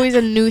there's always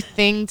a new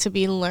thing to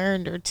be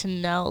learned or to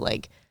know.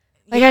 Like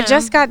I Yeah.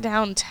 just got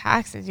down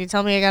taxes. You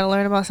tell me I got to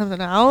learn about something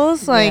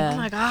else. Like Yeah. oh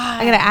my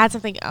God. I got to add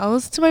something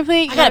else to my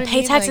plate. I gotta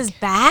pay taxes Like,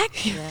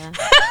 back? Yeah.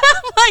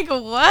 I'm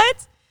like,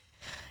 what?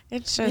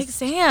 it's Like, just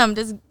Sam,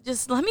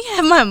 just let me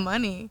have my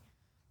money.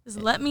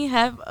 Just let me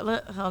have.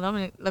 Hold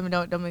on, let me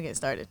don't get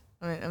started.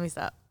 Let me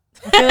stop.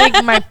 I feel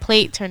like my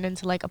plate turned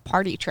into like a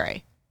party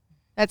tray.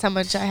 That's how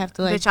much I have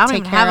to like Bitch, I don't take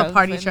even care have a of,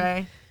 party and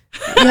tray.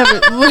 You have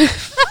it,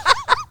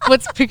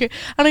 what's bigger?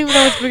 I don't even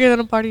know what's bigger than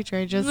a party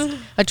tray. Just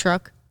a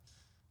truck.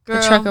 Girl,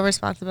 A truck of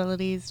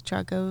responsibilities.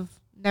 Truck of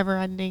never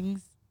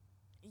endings.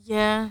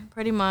 yeah,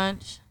 pretty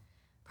much.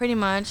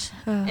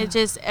 It's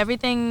just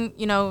everything,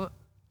 Too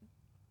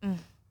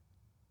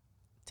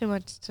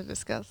much to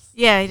discuss.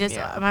 Yeah,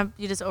 Yeah.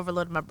 you just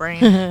overloaded my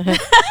brain.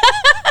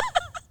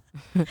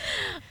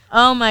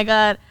 Oh my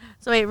God.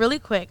 So wait, really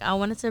quick, I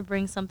wanted to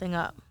bring something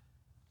up.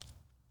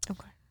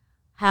 Okay.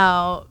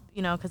 How,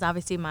 because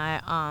obviously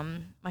my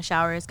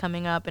shower is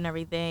coming up and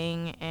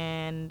everything,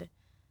 and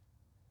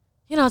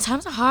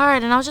times are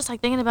hard, and I was just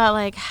like thinking about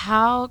like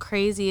how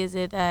crazy is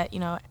it that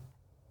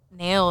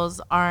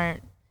nails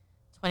aren't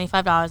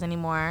 $25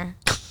 anymore.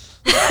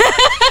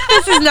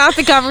 This is not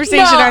the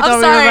conversation No, I I'm thought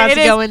we sorry, were about it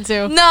to is. go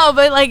into. No,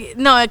 but like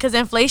no, because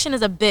inflation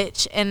is a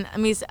bitch, and I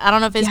mean I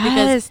don't know if it's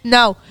because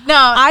No. no,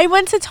 I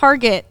went to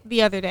Target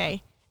the other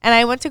day and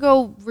I went to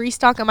go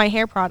restock on my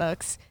hair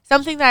products.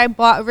 Something that I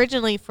bought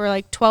originally for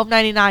like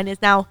 $12.99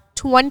 is now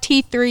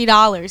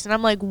 $23. And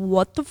I'm like,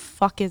 what the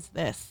fuck is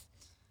this?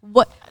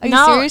 What? Are you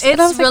serious? And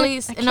I was it's really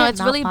like, I no, can't it's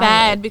not really buy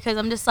bad it. because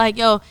I'm just like,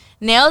 yo,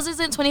 nails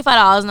isn't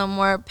 $25 no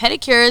more.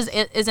 Pedicures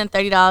isn't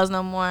 $30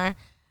 no more.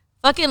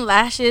 Fucking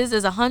lashes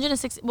is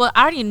 $160. Well,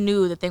 I already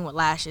knew the thing with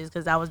lashes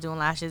because I was doing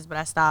lashes, but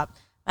I stopped.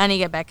 I need to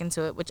get back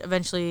into it, which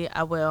eventually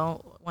I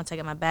will once I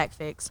get my back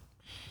fixed.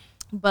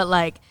 But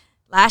like,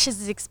 lashes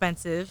is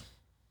expensive,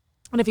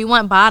 and if you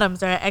want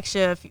bottoms, they're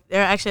extra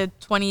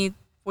 $20,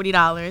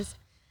 $40.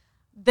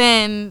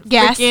 Then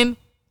Gas. freaking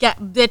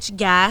bitch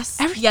gas.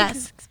 Everything yes.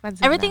 is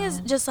expensive. Everything now.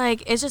 is just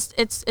like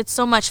it's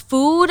so much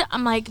food.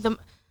 I'm like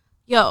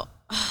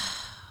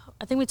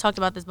I think we talked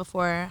about this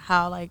before.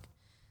 How like,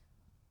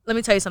 let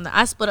me tell you something.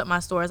 I split up my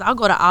stores. I'll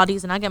go to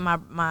Aldi's and I get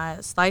my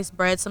sliced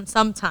bread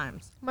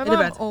sometimes. My It mom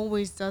depends.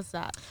 always does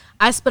that.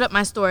 I split up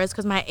my stores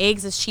because my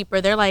eggs is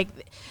cheaper.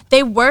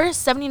 They were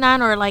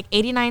 79 or like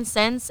 89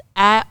 cents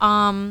at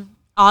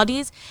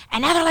Aldi's,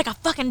 and now they're like a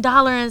fucking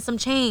dollar and some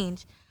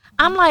change.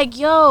 I'm like,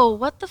 yo,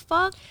 what the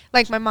fuck?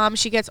 Like my mom,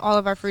 she gets all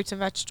of our fruits and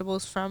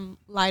vegetables from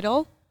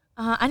Lidl.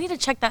 I need to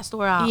check that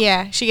store out.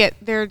 Yeah,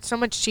 they're so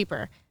much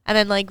cheaper. And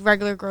then like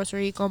regular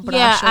grocery, compras,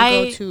 Yeah,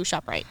 she'll go to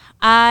ShopRite.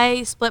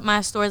 I split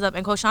my stores up,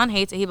 and Coach Sean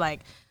hates it. He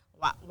like,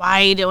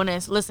 why are you doing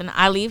this? Listen,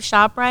 I leave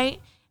ShopRite,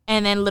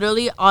 and then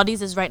literally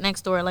Aldi's is right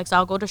next door. Like, so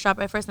I'll go to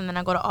ShopRite first, and then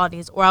I go to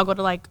Aldi's, or I'll go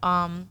to like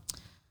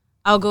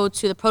I'll go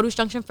to the produce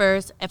junction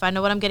first. If I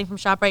know what I'm getting from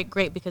ShopRite,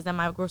 great, because then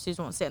my groceries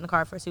won't sit in the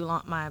car for too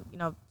long. My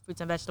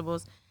fruits and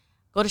vegetables.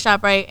 Go to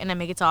ShopRite and then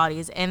make it to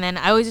Aldi's. And then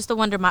I always used to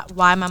wonder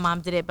why my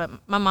mom did it, but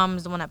my mom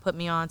is the one that put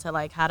me on to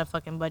like how to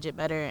fucking budget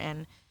better.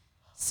 And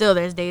still,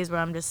 there's days where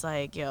I'm just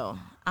like, yo,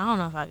 I don't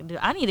know if I can do it.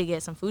 I need to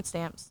get some food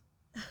stamps.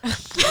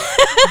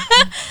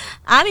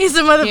 I need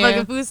some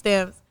motherfucking food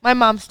stamps. My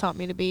mom's taught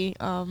me to be,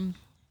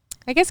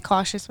 I guess,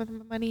 cautious with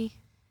my money.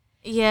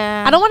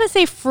 Yeah. I don't want to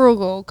say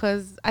frugal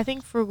because I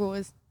think frugal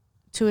is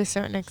to a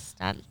certain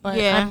extent, but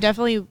Yeah. I'm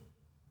definitely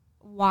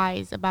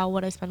wise about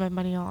what I spend my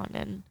money on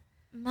and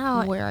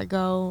No, where I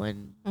go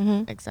and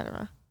Mm-hmm.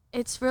 etc.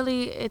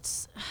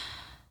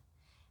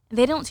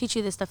 they don't teach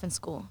you this stuff in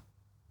school.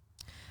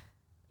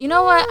 You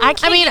know what?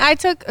 I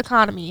took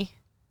economy.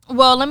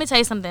 Well, let me tell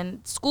you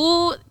something.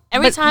 School,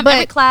 every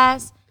But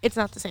class. it's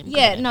not the same.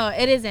 Yeah, grading. no,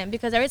 it isn't,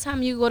 because every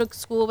time you go to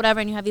school, whatever,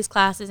 and you have these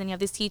classes and you have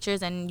these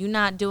teachers and you're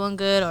not doing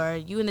good, or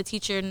you and the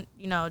teacher,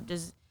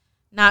 just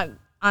not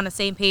on the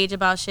same page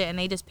about shit and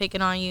they just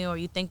picking on you, or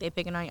you think they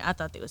picking on you. I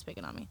thought they was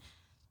picking on me.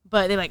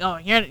 But they're like, oh,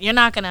 you're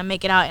not going to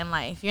make it out in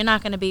life. You're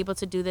not going to be able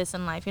to do this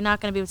in life. You're not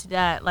going to be able to do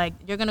that. Like,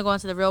 you're going to go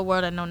into the real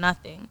world and know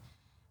nothing.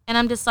 And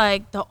I'm just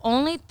like, the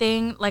only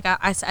thing, like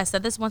I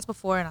said this once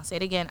before and I'll say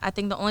it again. I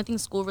think the only thing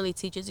school really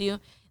teaches you,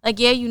 like,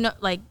 yeah, you know,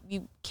 like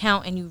you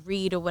count and you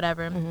read or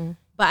whatever. Mm-hmm.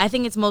 But I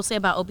think it's mostly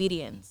about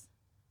obedience.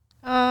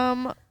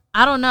 I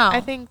don't know.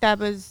 I think that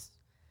was,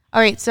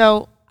 all right,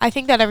 so I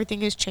think that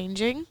everything is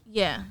changing.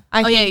 Yeah.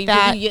 I think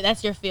that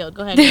that's your field.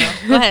 Go ahead,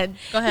 girl. Go ahead.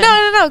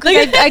 No.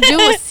 Because I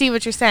do see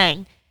what you're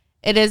saying.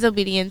 It is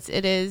obedience.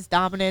 It is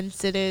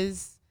dominance. It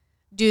is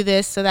do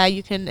this so that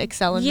you can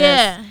excel in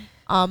this.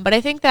 But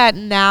I think that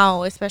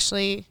now,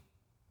 especially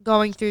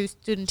going through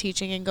student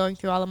teaching and going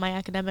through all of my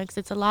academics,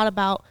 it's a lot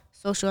about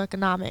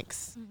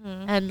socioeconomics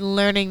and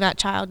learning that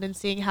child and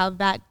seeing how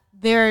that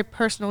their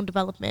personal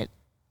development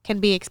can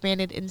be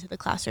expanded into the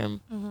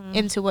classroom,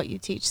 into what you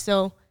teach.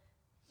 So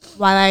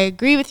while I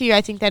agree with you,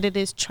 I think that it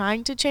is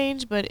trying to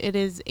change, but it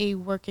is a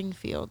working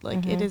field.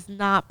 Like, it is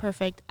not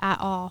perfect at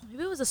all.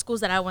 Maybe it was the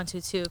schools that I went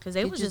to, too, because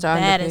they was just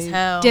bad as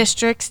hell.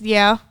 Districts,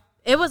 yeah.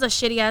 It was a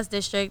shitty-ass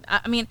district.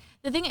 I mean,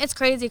 the thing, it's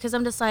crazy because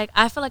I'm just like,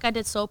 I feel like I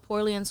did so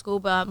poorly in school,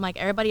 but like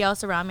everybody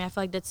else around me, I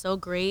feel like did so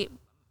great.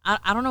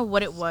 I don't know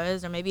what it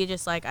was, or maybe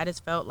just like I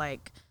just felt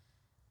like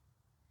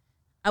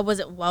I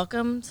wasn't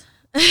welcomed.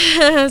 So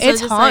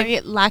it's hard.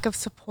 Like, lack of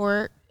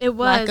support. It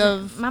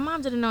was. My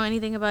mom didn't know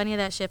anything about any of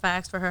that shit if I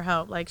asked for her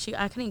help. Like,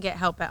 I couldn't get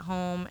help at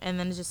home. And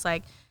then it's just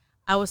like,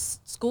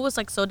 school was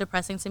like so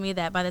depressing to me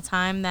that by the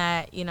time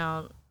that, you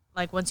know,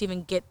 like once you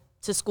even get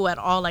to school at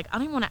all, like I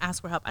don't even want to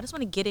ask for help. I just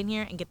want to get in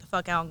here and get the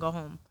fuck out and go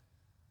home.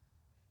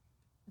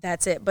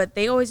 That's it. But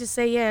they always just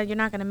say, yeah, you're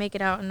not going to make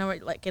it out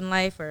in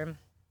life, or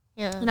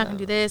you're not going to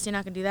do this, you're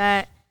not going to do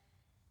that.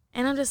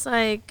 And I'm just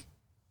like,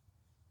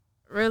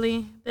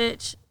 really,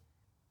 bitch?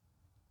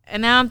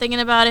 And now I'm thinking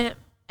about it.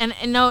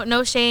 And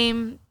no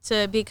shame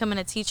to becoming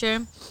a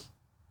teacher,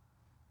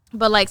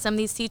 but like some of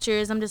these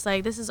teachers, I'm just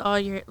like, this is all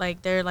you're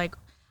like. They're like,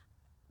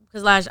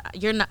 because Laj,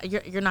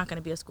 you're not going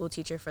to be a school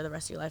teacher for the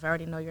rest of your life. I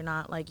already know you're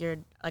not. Like, you're,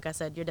 like I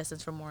said, you're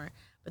destined for more.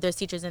 But there's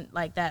teachers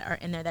that are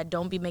in there that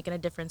don't be making a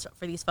difference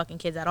for these fucking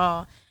kids at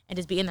all, and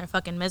just be in there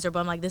fucking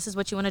miserable. I'm like, this is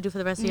what you want to do for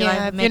the rest of your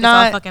life? Make us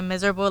all fucking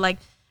miserable. Like,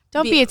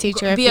 don't be a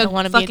teacher if you don't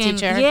want to be a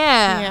teacher.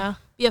 Yeah.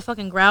 Be a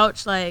fucking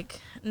grouch.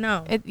 Like,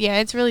 no.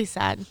 It's really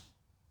sad.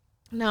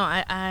 No,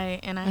 I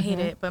hate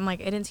it, but I'm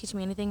like, it didn't teach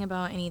me anything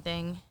about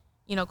anything.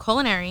 You know,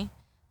 culinary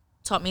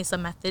taught me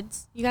some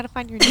methods. You got to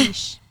find your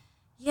niche.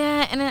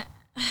 Yeah, and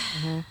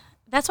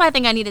that's why I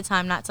think I needed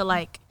time not to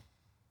like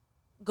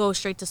go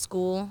straight to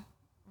school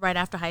right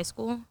after high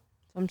school.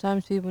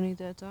 Sometimes people need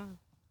that time.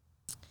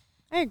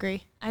 I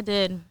agree. I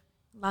did.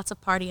 Lots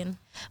of partying.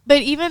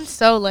 But even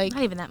so, like,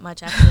 not even that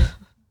much, actually.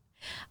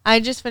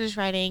 I just finished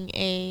writing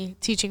a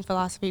teaching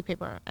philosophy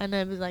paper, and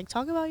it was like,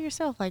 talk about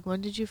yourself. Like,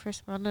 when did you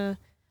first want to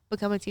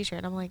become a teacher?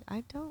 And I'm like,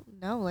 I don't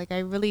know. Like, I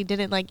really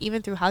didn't, like,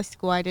 even through high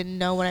school, I didn't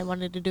know what I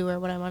wanted to do or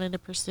what I wanted to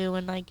pursue.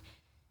 And like,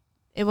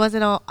 it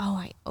wasn't all,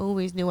 I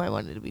always knew I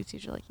wanted to be a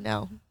teacher. Like,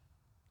 no,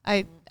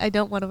 I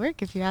don't want to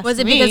work, if you ask me. Was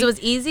it because it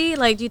was easy?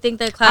 Like, do you think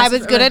that class? I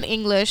was good at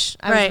English.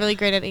 I was really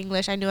great at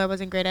English. I knew I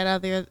wasn't great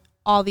at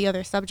all the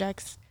other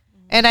subjects.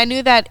 And I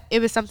knew that it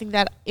was something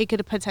that it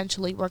could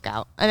potentially work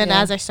out. And then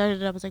as I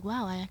started it, I was like,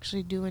 wow, I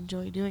actually do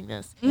enjoy doing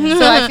this. So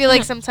I feel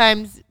like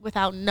sometimes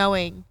without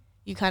knowing,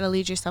 you kind of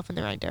lead yourself in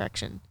the right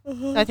direction.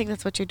 So I think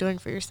that's what you're doing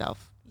for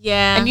yourself.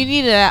 Yeah. And you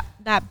needed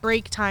that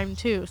break time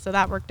too. So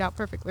that worked out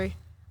perfectly.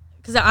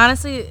 Because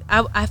honestly,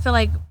 I feel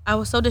like I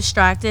was so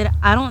distracted.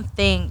 I don't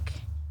think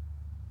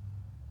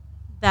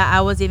that I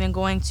was even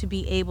going to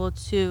be able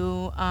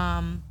to,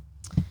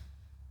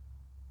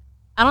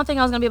 I don't think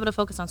I was going to be able to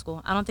focus on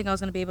school. I don't think I was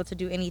going to be able to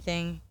do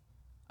anything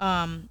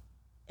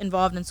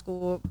involved in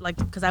school. Like,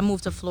 because I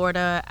moved to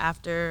Florida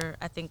after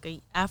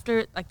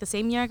like the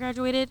same year I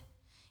graduated.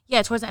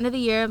 Yeah, towards the end of the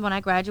year when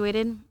I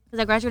graduated, because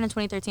I graduated in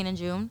 2013 in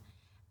June,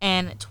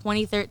 and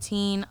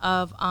 2013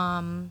 of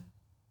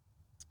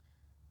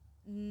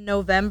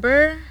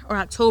November or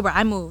October,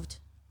 I moved.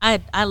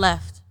 I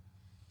left.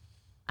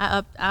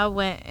 I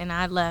went and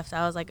I left.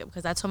 I was like,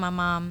 because I told my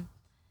mom,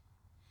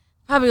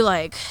 probably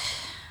like,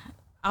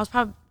 I was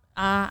probably,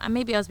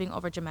 maybe I was being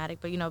over dramatic,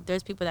 but you know,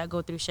 there's people that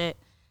go through shit.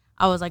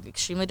 I was like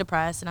extremely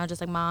depressed, and I was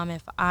just like, Mom,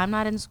 if I'm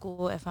not in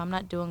school, if I'm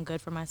not doing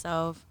good for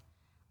myself,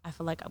 I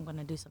feel like I'm going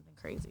to do something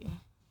crazy.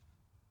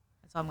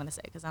 That's all I'm going to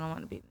say, because I don't want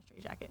to be in a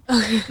straitjacket.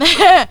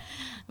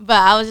 But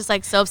I was just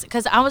like so upset,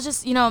 because I was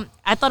just, you know,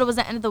 I thought it was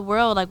the end of the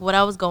world, like what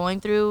I was going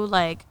through,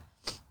 like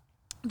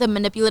the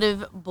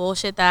manipulative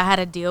bullshit that I had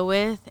to deal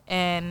with.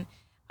 And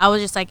I was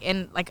just like,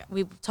 like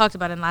we talked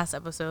about in last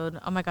episode.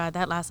 Oh my God,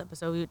 that last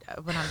episode we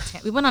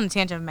went on a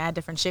tangent of mad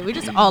different shit. We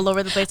just all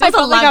over the place. It was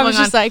just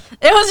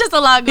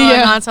a lot going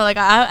on. So like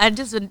I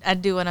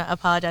do want to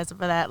apologize for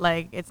that.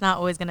 Like, it's not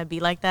always gonna be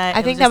like that.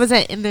 I think that was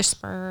in the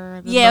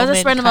spur. Yeah, it was a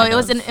spur in the moment. It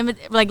was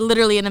like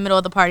literally in the middle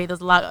of the party. There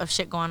was a lot of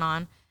shit going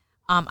on.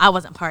 I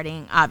wasn't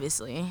partying,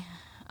 obviously.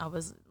 I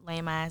was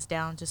laying my ass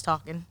down, just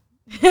talking.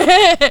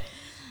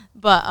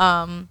 But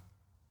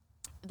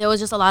there was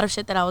just a lot of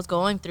shit that I was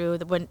going through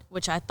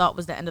which I thought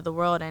was the end of the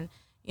world. And,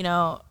 you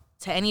know,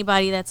 to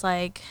anybody that's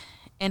like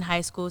in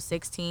high school,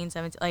 16,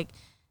 17, like,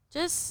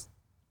 just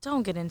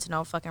don't get into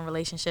no fucking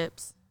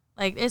relationships.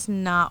 Like, it's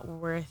not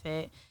worth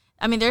it.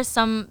 I mean, there's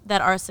some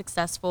that are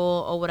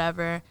successful or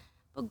whatever,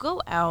 but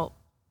go out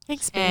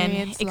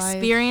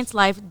Experience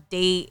life,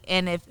 date.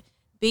 And if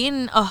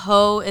being a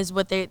hoe is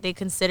what they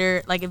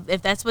consider, like,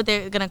 if that's what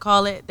they're gonna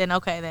call it, then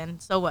okay, then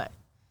so what?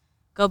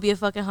 Go be a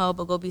fucking hoe,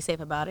 but go be safe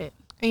about it.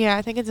 Yeah,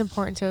 I think it's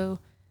important to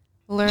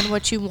learn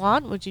what you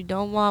want, what you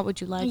don't want,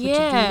 what you like, what you do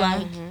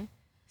like.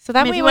 So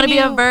that I mean, way, if you want to be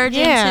a when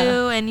virgin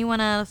too, and you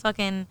want to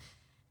fucking,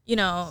 you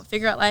know,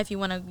 figure out life, you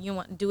want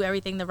to do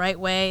everything the right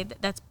way,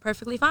 that's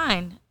perfectly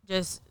fine.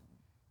 Just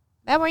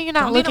that way you're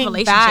not don't be in a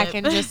looking back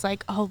relationship. and just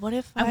like, oh, what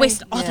if I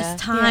wasted all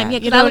this time? Yeah, Yeah, you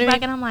because know I what look I back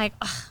mean? and I'm like,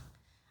 ugh,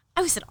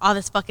 I wasted all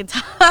this fucking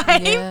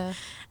time. Yeah.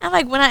 And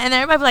like and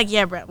everybody be like,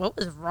 yeah, Brett, what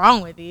was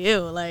wrong with you?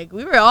 Like,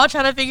 we were all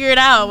trying to figure it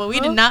out, but we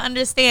did not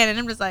understand. And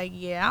I'm just like,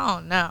 yeah, I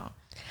don't know.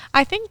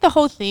 I think the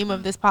whole theme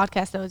of this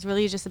podcast, though, is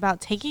really just about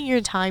taking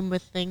your time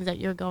with things that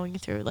you're going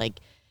through.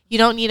 Like, you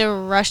don't need to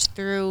rush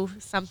through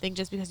something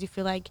just because you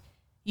feel like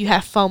you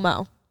have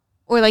FOMO.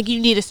 Or, like, you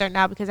need to start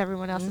now because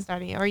everyone else is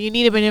starting it. Or you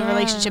need to be in a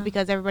relationship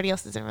because everybody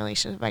else is in a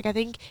relationship. Like, I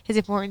think it's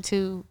important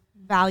to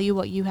value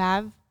what you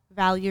have,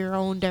 value your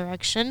own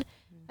direction,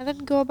 and then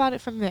go about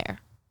it from there.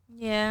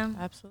 Yeah.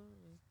 Absolutely.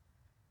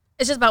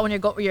 It's just about when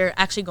you're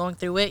actually going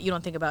through it, you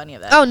don't think about any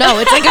of that. Oh, no.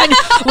 It's like,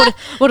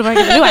 what am I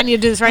going to do? I need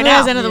to do this right now.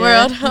 It's the end of the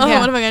world. Oh, Yeah.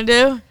 what am I going to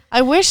do?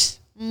 I wish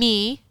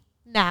me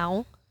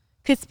now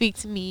could speak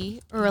to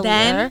me earlier.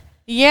 Then?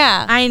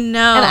 Yeah. I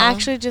know. And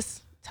actually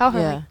just tell her,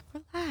 Yeah.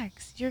 like,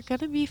 relax. You're going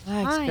to be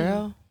Relax, fine.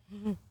 girl.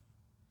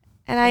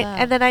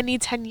 And then I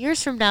need 10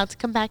 years from now to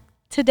come back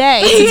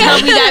today to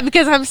tell me that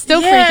because I'm still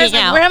Yeah, it's freaking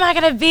like, out. where am I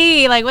going to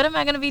be? Like, what am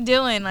I going to be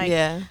doing? Like,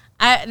 Yeah.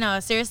 No,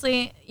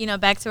 seriously, you know,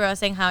 back to where I was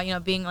saying how, you know,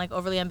 being like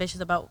overly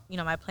ambitious about, you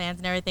know, my plans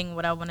and everything,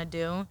 what I want to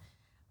do.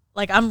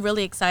 Like, I'm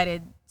really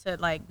excited to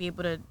like be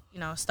able to, you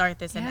know, start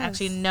this and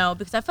actually know,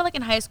 because I feel like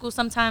in high school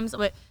sometimes,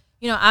 but,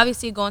 you know,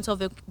 obviously going to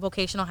a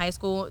vocational high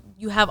school,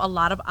 you have a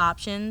lot of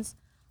options.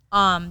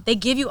 They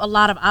give you a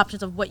lot of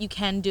options of what you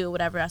can do,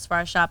 whatever, as far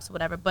as shops,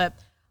 whatever, but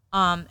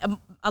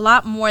a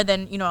lot more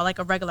than, you know, like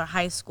a regular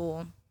high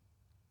school.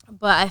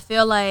 But I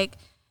feel like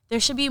there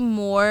should be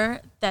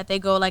more that they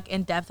go like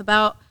in depth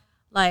about,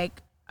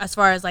 like as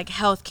far as like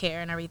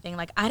healthcare and everything.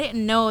 Like, I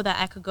didn't know that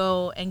I could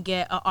go and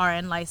get a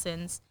RN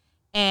license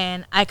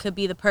and I could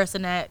be the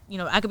person that, you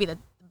know, I could be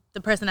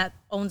the person that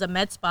owns a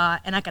med spa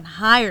and I can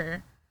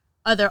hire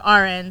other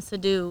RNs to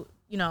do,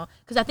 you know,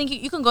 because I think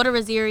you can go to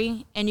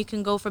Raziri and you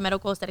can go for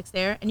medical aesthetics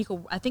there, and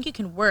I think you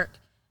can work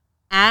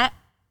at,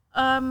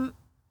 I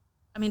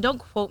mean, don't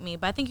quote me,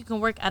 but I think you can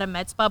work at a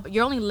med spa, but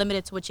you're only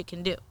limited to what you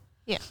can do.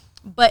 Yeah.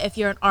 But if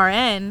you're an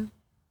RN,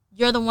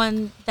 you're the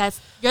one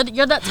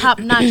you're that top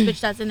notch bitch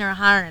that's in there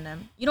hiring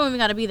them. You don't even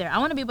got to be there. I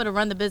want to be able to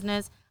run the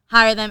business,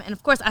 hire them, and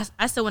of course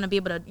I still want to be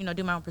able to, you know,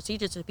 do my own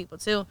procedures to people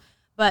too.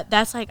 But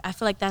that's like, I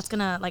feel like that's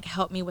gonna like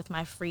help me with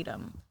my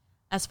freedom,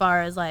 as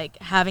far as like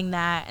having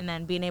that and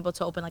then being able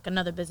to open like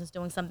another business,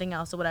 doing something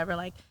else or whatever.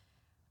 Like,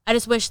 I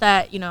just wish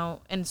that, you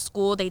know, in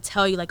school they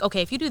tell you like,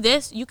 okay, if you do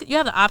this, you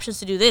have the options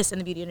to do this in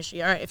the beauty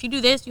industry. All right, if you do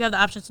this, you have the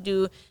options to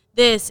do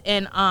this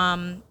in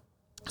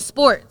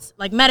sports,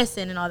 like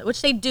medicine and all that, which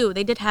they do.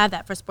 They did have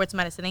that for sports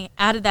medicine. They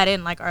added that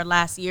in like our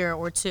last year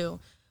or two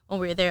when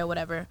we were there or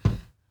whatever.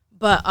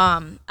 But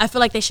I feel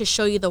like they should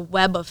show you the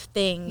web of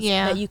things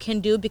that you can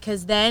do,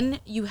 because then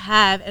you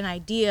have an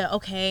idea,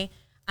 okay,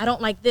 I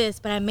don't like this,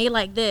 but I may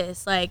like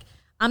this. Like,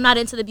 I'm not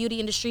into the beauty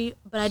industry,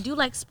 but I do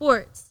like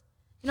sports.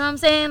 You know what I'm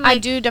saying? Like, I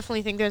do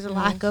definitely think there's a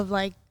lack of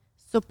like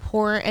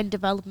support and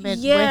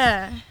development.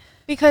 yeah.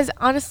 Because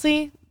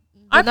honestly,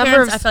 Our the number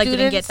parents, of I feel like,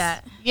 students, didn't get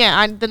that.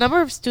 Yeah, the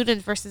number of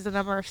students versus the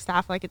number of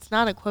staff, like, it's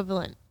not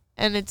equivalent.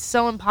 And it's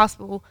so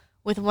impossible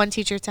with one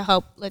teacher to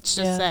help, let's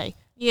just say,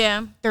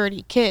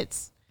 30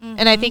 kids. Mm-hmm.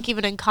 And I think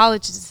even in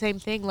college, it's the same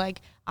thing.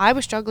 Like, I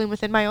was struggling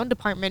within my own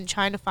department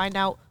trying to find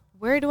out,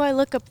 where do I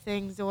look up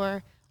things,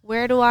 or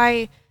where do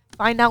I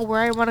find out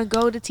where I want to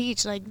go to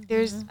teach? Like,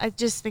 I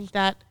just think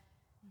that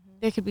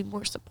there could be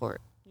more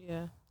support.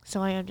 Yeah.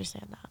 So I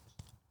understand that.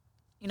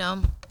 You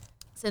know,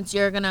 since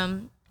you're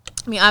gonna,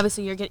 I mean,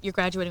 obviously you're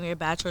graduating with your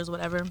bachelor's,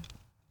 whatever.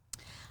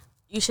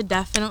 You should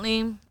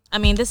definitely, I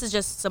mean, this is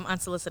just some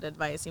unsolicited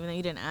advice, even though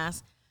you didn't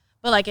ask.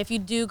 But like, if you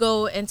do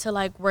go into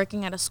like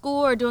working at a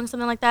school or doing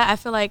something like that, I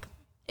feel like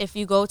if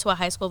you go to a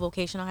high school,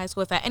 vocational high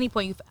school, if at any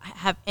point you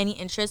have any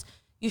interest,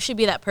 you should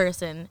be that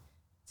person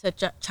to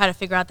try to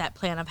figure out that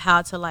plan of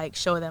how to like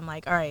show them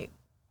like, all right,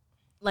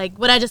 like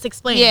what I just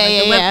explained.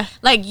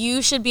 Like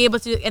you should be able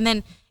to, and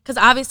then, because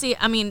obviously,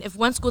 I mean, if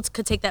one school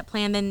could take that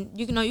plan, then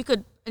you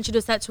could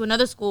introduce that to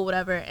another school,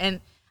 whatever.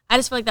 And I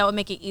just feel like that would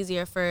make it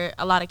easier for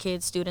a lot of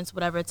kids, students,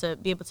 whatever, to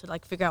be able to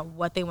like figure out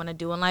what they want to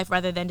do in life,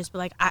 rather than just be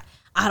like, I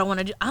don't want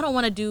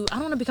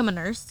to become a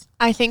nurse.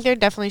 I think there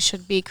definitely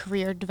should be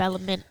career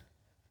development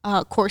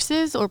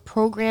courses or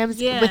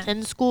programs Yeah.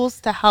 within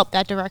schools to help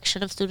that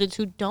direction of students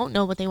who don't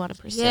know what they want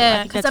to pursue. Yeah, I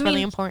think 'cause that's I really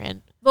mean,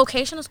 important.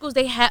 Vocational schools,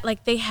 they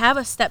have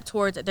a step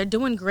towards it. They're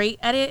doing great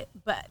at it,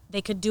 but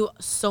they could do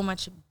so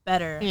much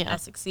better Yeah.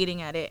 at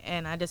succeeding at it.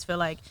 And I just feel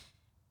like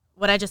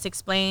what I just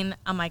explained,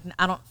 I'm like,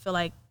 I don't feel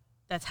like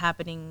that's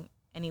happening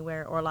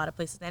anywhere or a lot of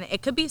places. And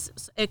it could be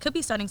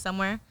starting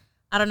somewhere.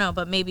 I don't know,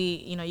 but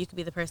maybe, you could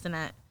be the person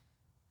that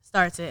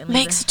starts it and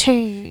Makes a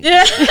turn.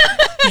 Yeah.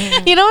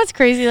 You know what's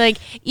crazy? Like,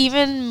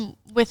 even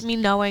with me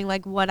knowing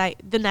like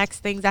the next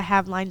things I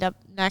have lined up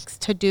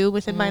next to do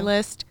within my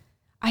list,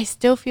 I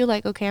still feel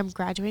like, okay, I'm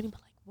graduating, but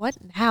like, what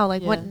now?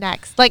 Like, what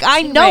next? Like,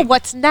 I know Right.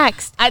 what's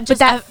next. I but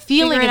that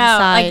feeling figure it out.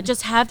 inside. Like,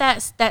 just have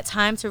that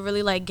time to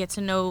really like get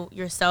to know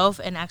yourself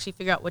and actually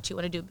figure out what you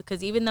want to do.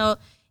 Because even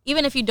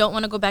if you don't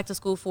want to go back to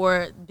school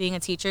for being a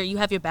teacher, you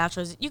have your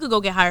bachelor's. You could go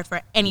get hired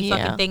for any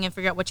fucking thing and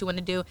figure out what you want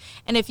to do.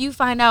 And if you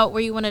find out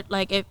where you want to,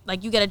 like, if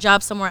like you get a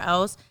job somewhere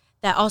else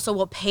that also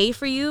will pay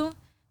for you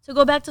to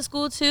go back to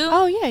school too.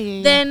 Oh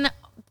yeah. Then,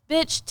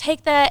 bitch,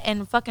 take that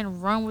and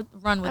fucking run with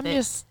I'm it.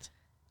 Just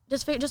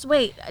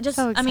wait.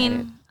 So I mean,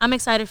 excited. I'm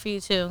excited for you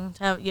too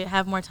to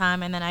have more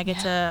time, and then I get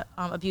to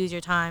abuse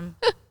your time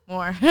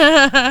more.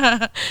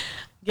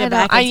 Get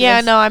back into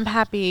this. No, I'm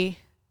happy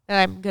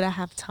that I'm gonna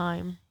have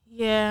time.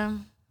 Yeah,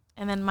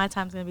 and then my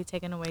time's gonna be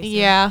taken away. Soon.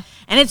 Yeah,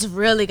 and it's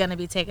really gonna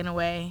be taken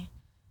away,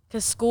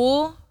 cause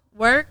school,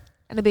 work,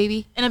 and a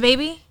baby. and a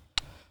baby,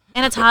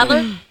 and a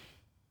toddler,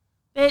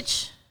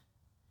 bitch.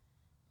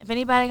 If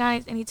anybody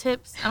got any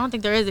tips, I don't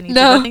think there is any.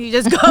 No. tips. I think you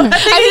just go. I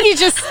think you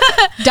just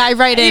dive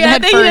right in I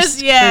head think you first.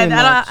 just, yeah, pretty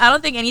much. I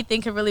don't think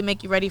anything can really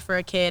make you ready for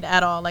a kid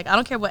at all. Like, I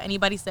don't care what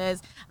anybody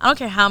says. I don't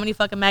care how many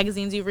fucking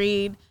magazines you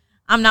read.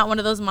 I'm not one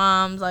of those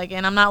moms, like,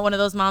 and I'm not one of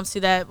those moms too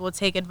that will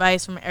take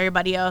advice from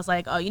everybody else.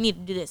 Like, oh, you need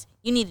to do this,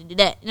 you need to do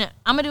that. No,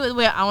 I'm gonna do it the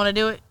way I want to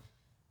do it.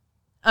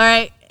 All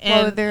right.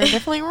 And Well, there are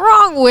definitely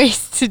wrong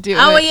ways to do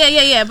oh, it. well,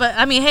 yeah. But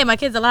I mean, hey, my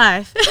kid's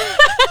alive.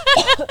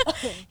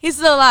 He's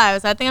still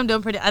alive, so I think I'm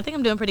doing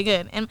pretty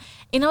good. And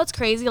you know what's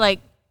crazy? Like,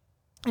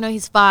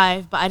 he's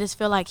 5, but I just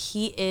feel like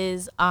he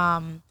is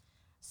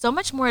so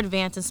much more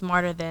advanced and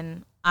smarter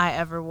than I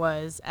ever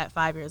was at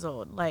 5 years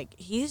old. Like,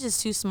 he's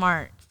just too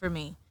smart for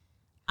me.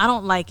 I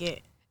don't like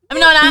it. I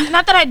mean, no,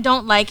 not that I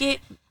don't like it.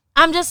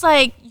 I'm just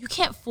like, you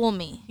can't fool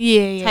me.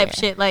 Yeah. Type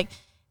shit. Like,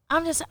 I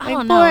Like,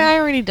 don't boy, know. I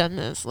already done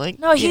this. Like,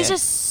 No, he's yeah.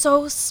 just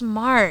so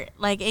smart.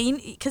 Like,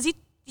 because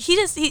he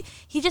just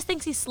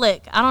thinks he's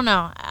slick. I don't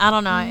know,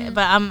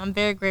 but I'm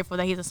very grateful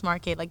that he's a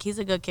smart kid. Like, he's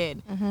a good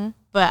kid.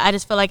 But I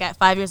just feel like at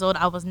 5 years old,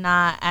 I was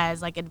not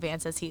as like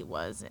advanced as he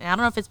was. And I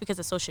don't know if it's because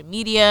of social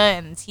media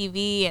and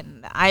TV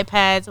and the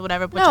iPads or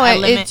whatever. Which No, I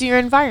limit. it's your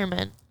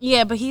environment.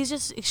 Yeah, but he's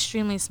just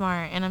extremely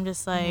smart, and I'm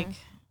just like,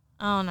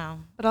 I don't know.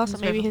 But also,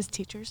 He's maybe very- his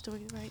teacher's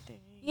doing the right thing.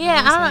 Yeah,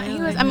 You know what I I'm don't know. saying?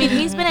 He was. I mean,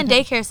 he's been in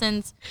daycare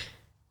since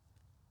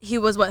he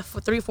was what, for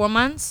 3-4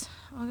 months.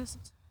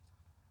 August.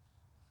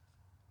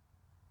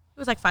 It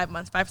was like 5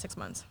 months, 5-6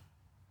 months,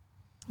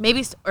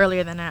 maybe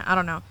earlier than that. I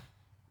don't know.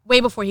 Way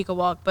before he could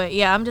walk. But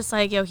yeah, I'm just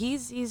like, yo,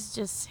 he's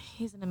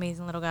an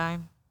amazing little guy.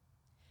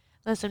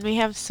 Listen, we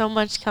have so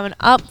much coming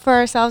up for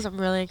ourselves. I'm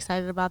really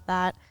excited about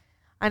that.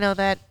 I know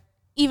that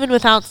even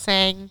without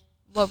saying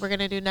what we're going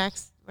to do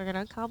next, we're going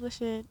to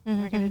accomplish it.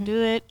 We're going to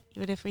do it,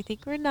 even if we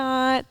think we're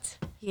not.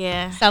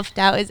 Yeah.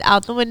 Self-doubt is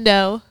out the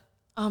window.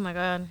 Oh my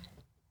God.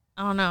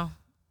 I don't know.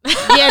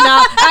 Yeah,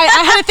 no,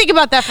 I had to think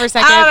about that for a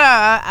second.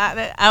 I don't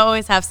know. I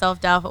always have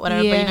self-doubt, but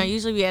whatever. Yeah. But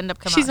usually we end up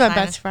coming She's out my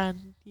shining. best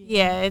friend.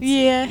 Yeah.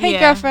 Yeah. Hey,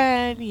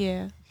 girlfriend.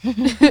 Yeah.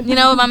 You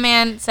know what my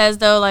man says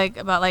though, like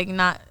about like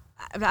not.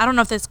 I don't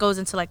know if this goes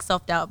into like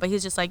self-doubt, but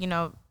he's just like,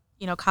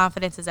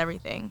 confidence is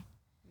everything.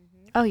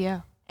 Oh,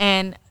 yeah.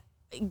 And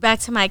back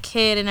to my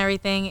kid and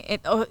everything,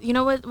 you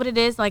know what it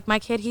is? Like, my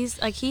kid,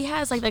 he's like, he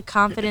has like the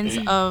confidence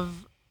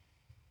of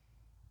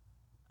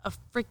a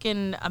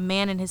freaking a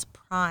man in his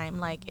prime.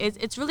 Like,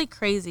 it's really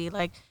crazy.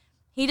 Like,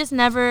 he just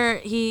never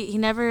he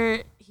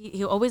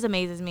always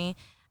amazes me.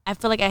 I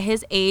feel like at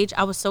his age,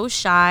 I was so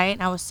shy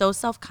and I was so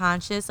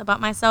self-conscious about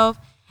myself.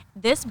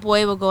 This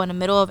boy will go in the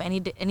middle of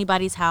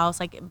anybody's house,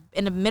 like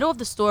in the middle of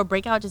the store,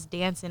 break out just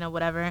dancing or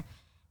whatever.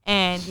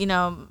 And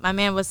my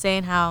man was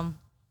saying how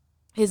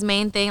his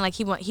main thing, like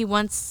he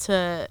wants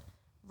to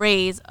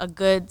raise a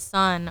good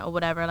son or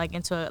whatever, like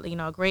into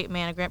a great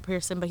man, a great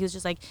person. But he was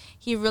just like,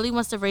 he really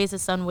wants to raise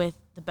his son with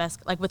the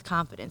best, like with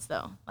confidence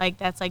though. Like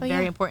that's like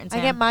very important to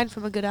I him. get mine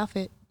from a good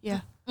outfit. Yeah.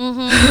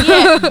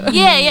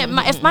 Yeah.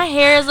 If my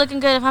hair is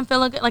looking good, if I'm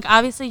feeling good, like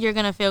obviously you're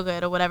gonna feel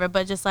good or whatever.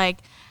 But just like,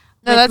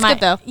 No, that's good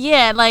though.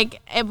 Yeah,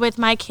 like with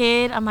my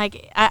kid, I'm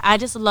like, I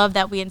just love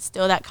that we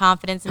instill that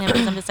confidence in him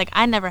because I'm just like,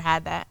 I never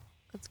had that.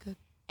 That's good.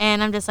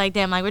 And I'm just like,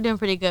 damn, like we're doing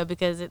pretty good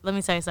because let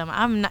me tell you something.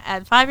 I'm not,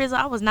 at 5 years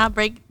old, I was not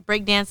break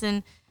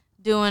dancing,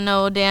 doing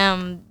no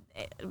damn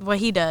what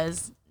he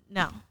does.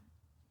 No,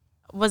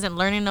 wasn't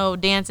learning no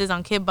dances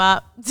on Kid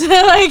Bop.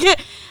 Like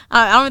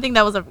I don't think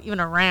that was even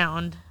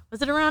around.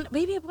 Was it around?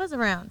 Maybe it was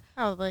around.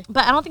 Probably.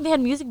 But I don't think they had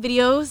music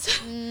videos.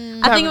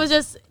 I think it was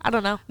just. I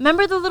don't know.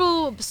 Remember the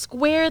little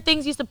square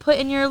things you used to put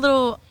in your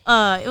little?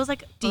 It was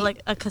like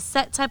a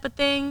cassette type of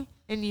thing.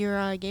 In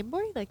your Game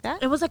Boy, like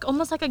that? It was like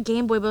almost like a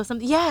Game Boy, but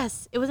something.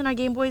 Yes, it was in our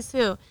Game Boys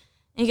too, and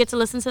you get to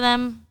listen to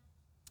them.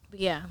 But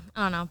yeah,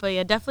 I don't know, but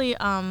yeah, definitely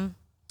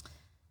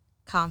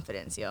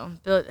confidence, yo.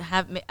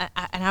 And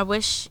I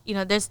wish, you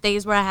know, there's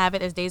days where I have it,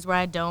 there's days where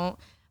I don't,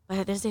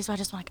 but there's days where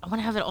I want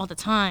to have it all the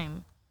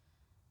time.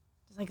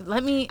 It's like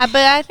let me. But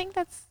I think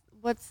that's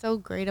what's so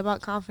great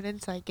about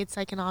confidence. Like it's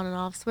like an on and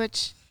off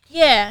switch.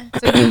 Yeah.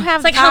 So you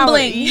have it's like power.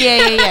 humbling.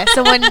 Yeah.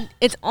 So when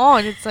it's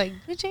on, it's like,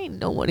 bitch, ain't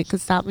no one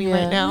could stop me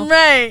right now.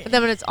 Right. But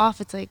then when it's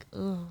off, it's like,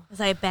 ugh. It's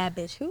like bad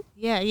bitch. Who?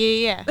 Yeah.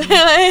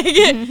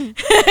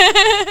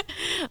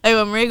 Like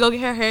when Marie go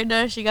get her hair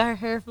done, she got her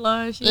hair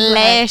flowing. She's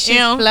Lashes like, you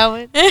know.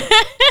 flowing.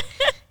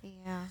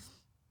 Yeah.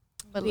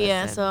 But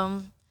Yeah.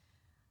 listen,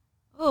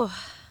 So,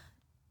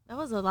 that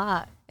was a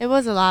lot. it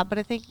was a lot, but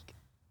I think,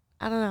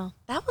 I don't know.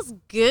 That was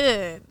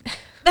good.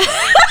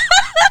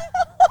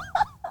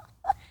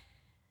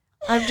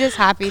 I'm just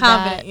happy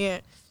Confident, that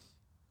yeah.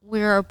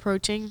 we're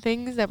approaching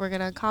things that we're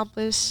going to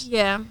accomplish.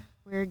 Yeah.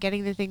 We're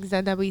getting the things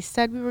that we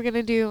said we were going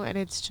to do, and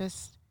it's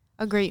just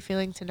a great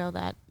feeling to know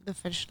that the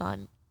finish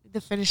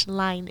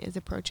line is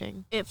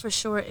approaching. It for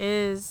sure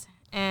is.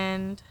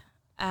 And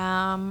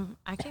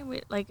I can't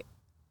wait. Like,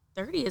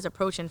 30 is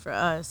approaching for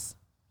us.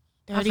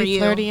 Not 30, for you.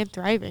 flirty, and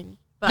thriving.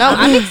 But No,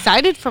 I'm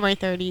excited for my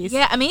 30s.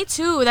 Yeah, me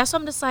too. That's why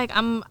I'm just like,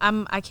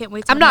 I can't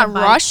wait to I'm have not my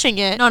body. rushing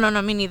it. No,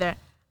 me neither.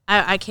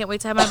 I can't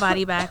wait to have my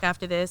body back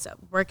after this,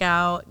 work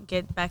out,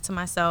 get back to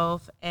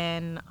myself,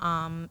 and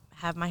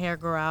have my hair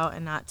grow out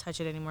and not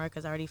touch it anymore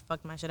because I already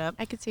fucked my shit up.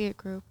 I could see it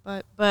grew,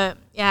 but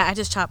Yeah, I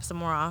just chopped some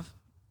more off.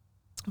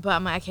 But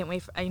I'm like, I can't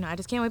wait I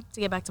just can't wait to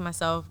get back to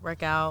myself,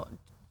 work out,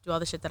 do all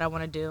the shit that I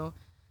want to do,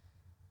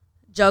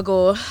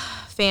 juggle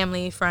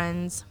family,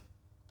 friends,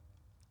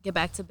 get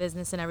back to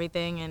business and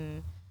everything,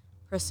 and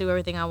pursue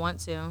everything I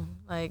want to.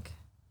 Like,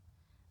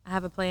 I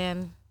have a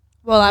plan.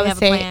 well, I We would have a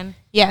say plan.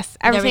 yes,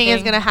 everything is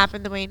everything. going to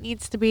happen the way it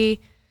needs to be.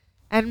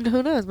 And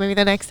who knows, maybe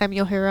the next time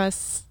you'll hear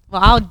us,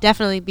 well, I'll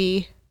definitely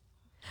be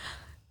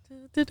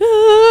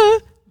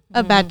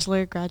a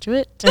bachelor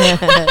graduate.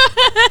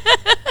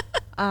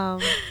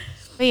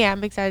 But yeah,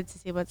 I'm excited to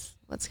see what's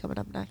coming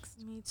up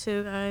next. Me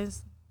too,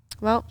 guys.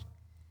 Well,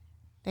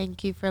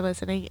 thank you for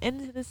listening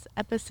into this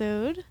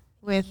episode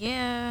with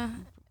Yeah.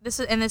 This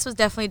was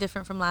definitely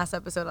different from last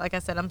episode. Like I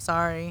said, I'm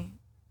sorry.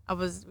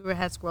 We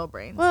had squirrel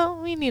brains.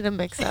 well, we need a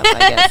mix up, I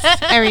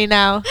guess. every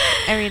now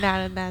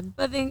and then.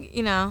 But I think,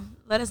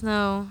 let us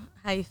know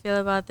how you feel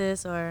about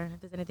this or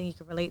if there's anything you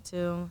can relate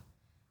to.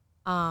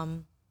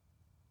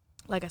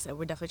 Like I said,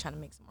 we're definitely trying to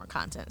make some more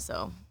content.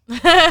 So,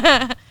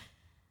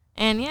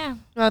 and yeah.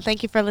 Well,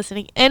 thank you for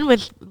listening in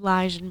with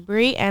Lige and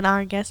Bree and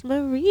our guest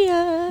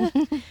Maria.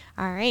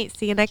 All right,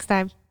 see you next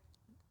time.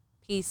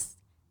 Peace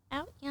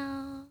out, y'all.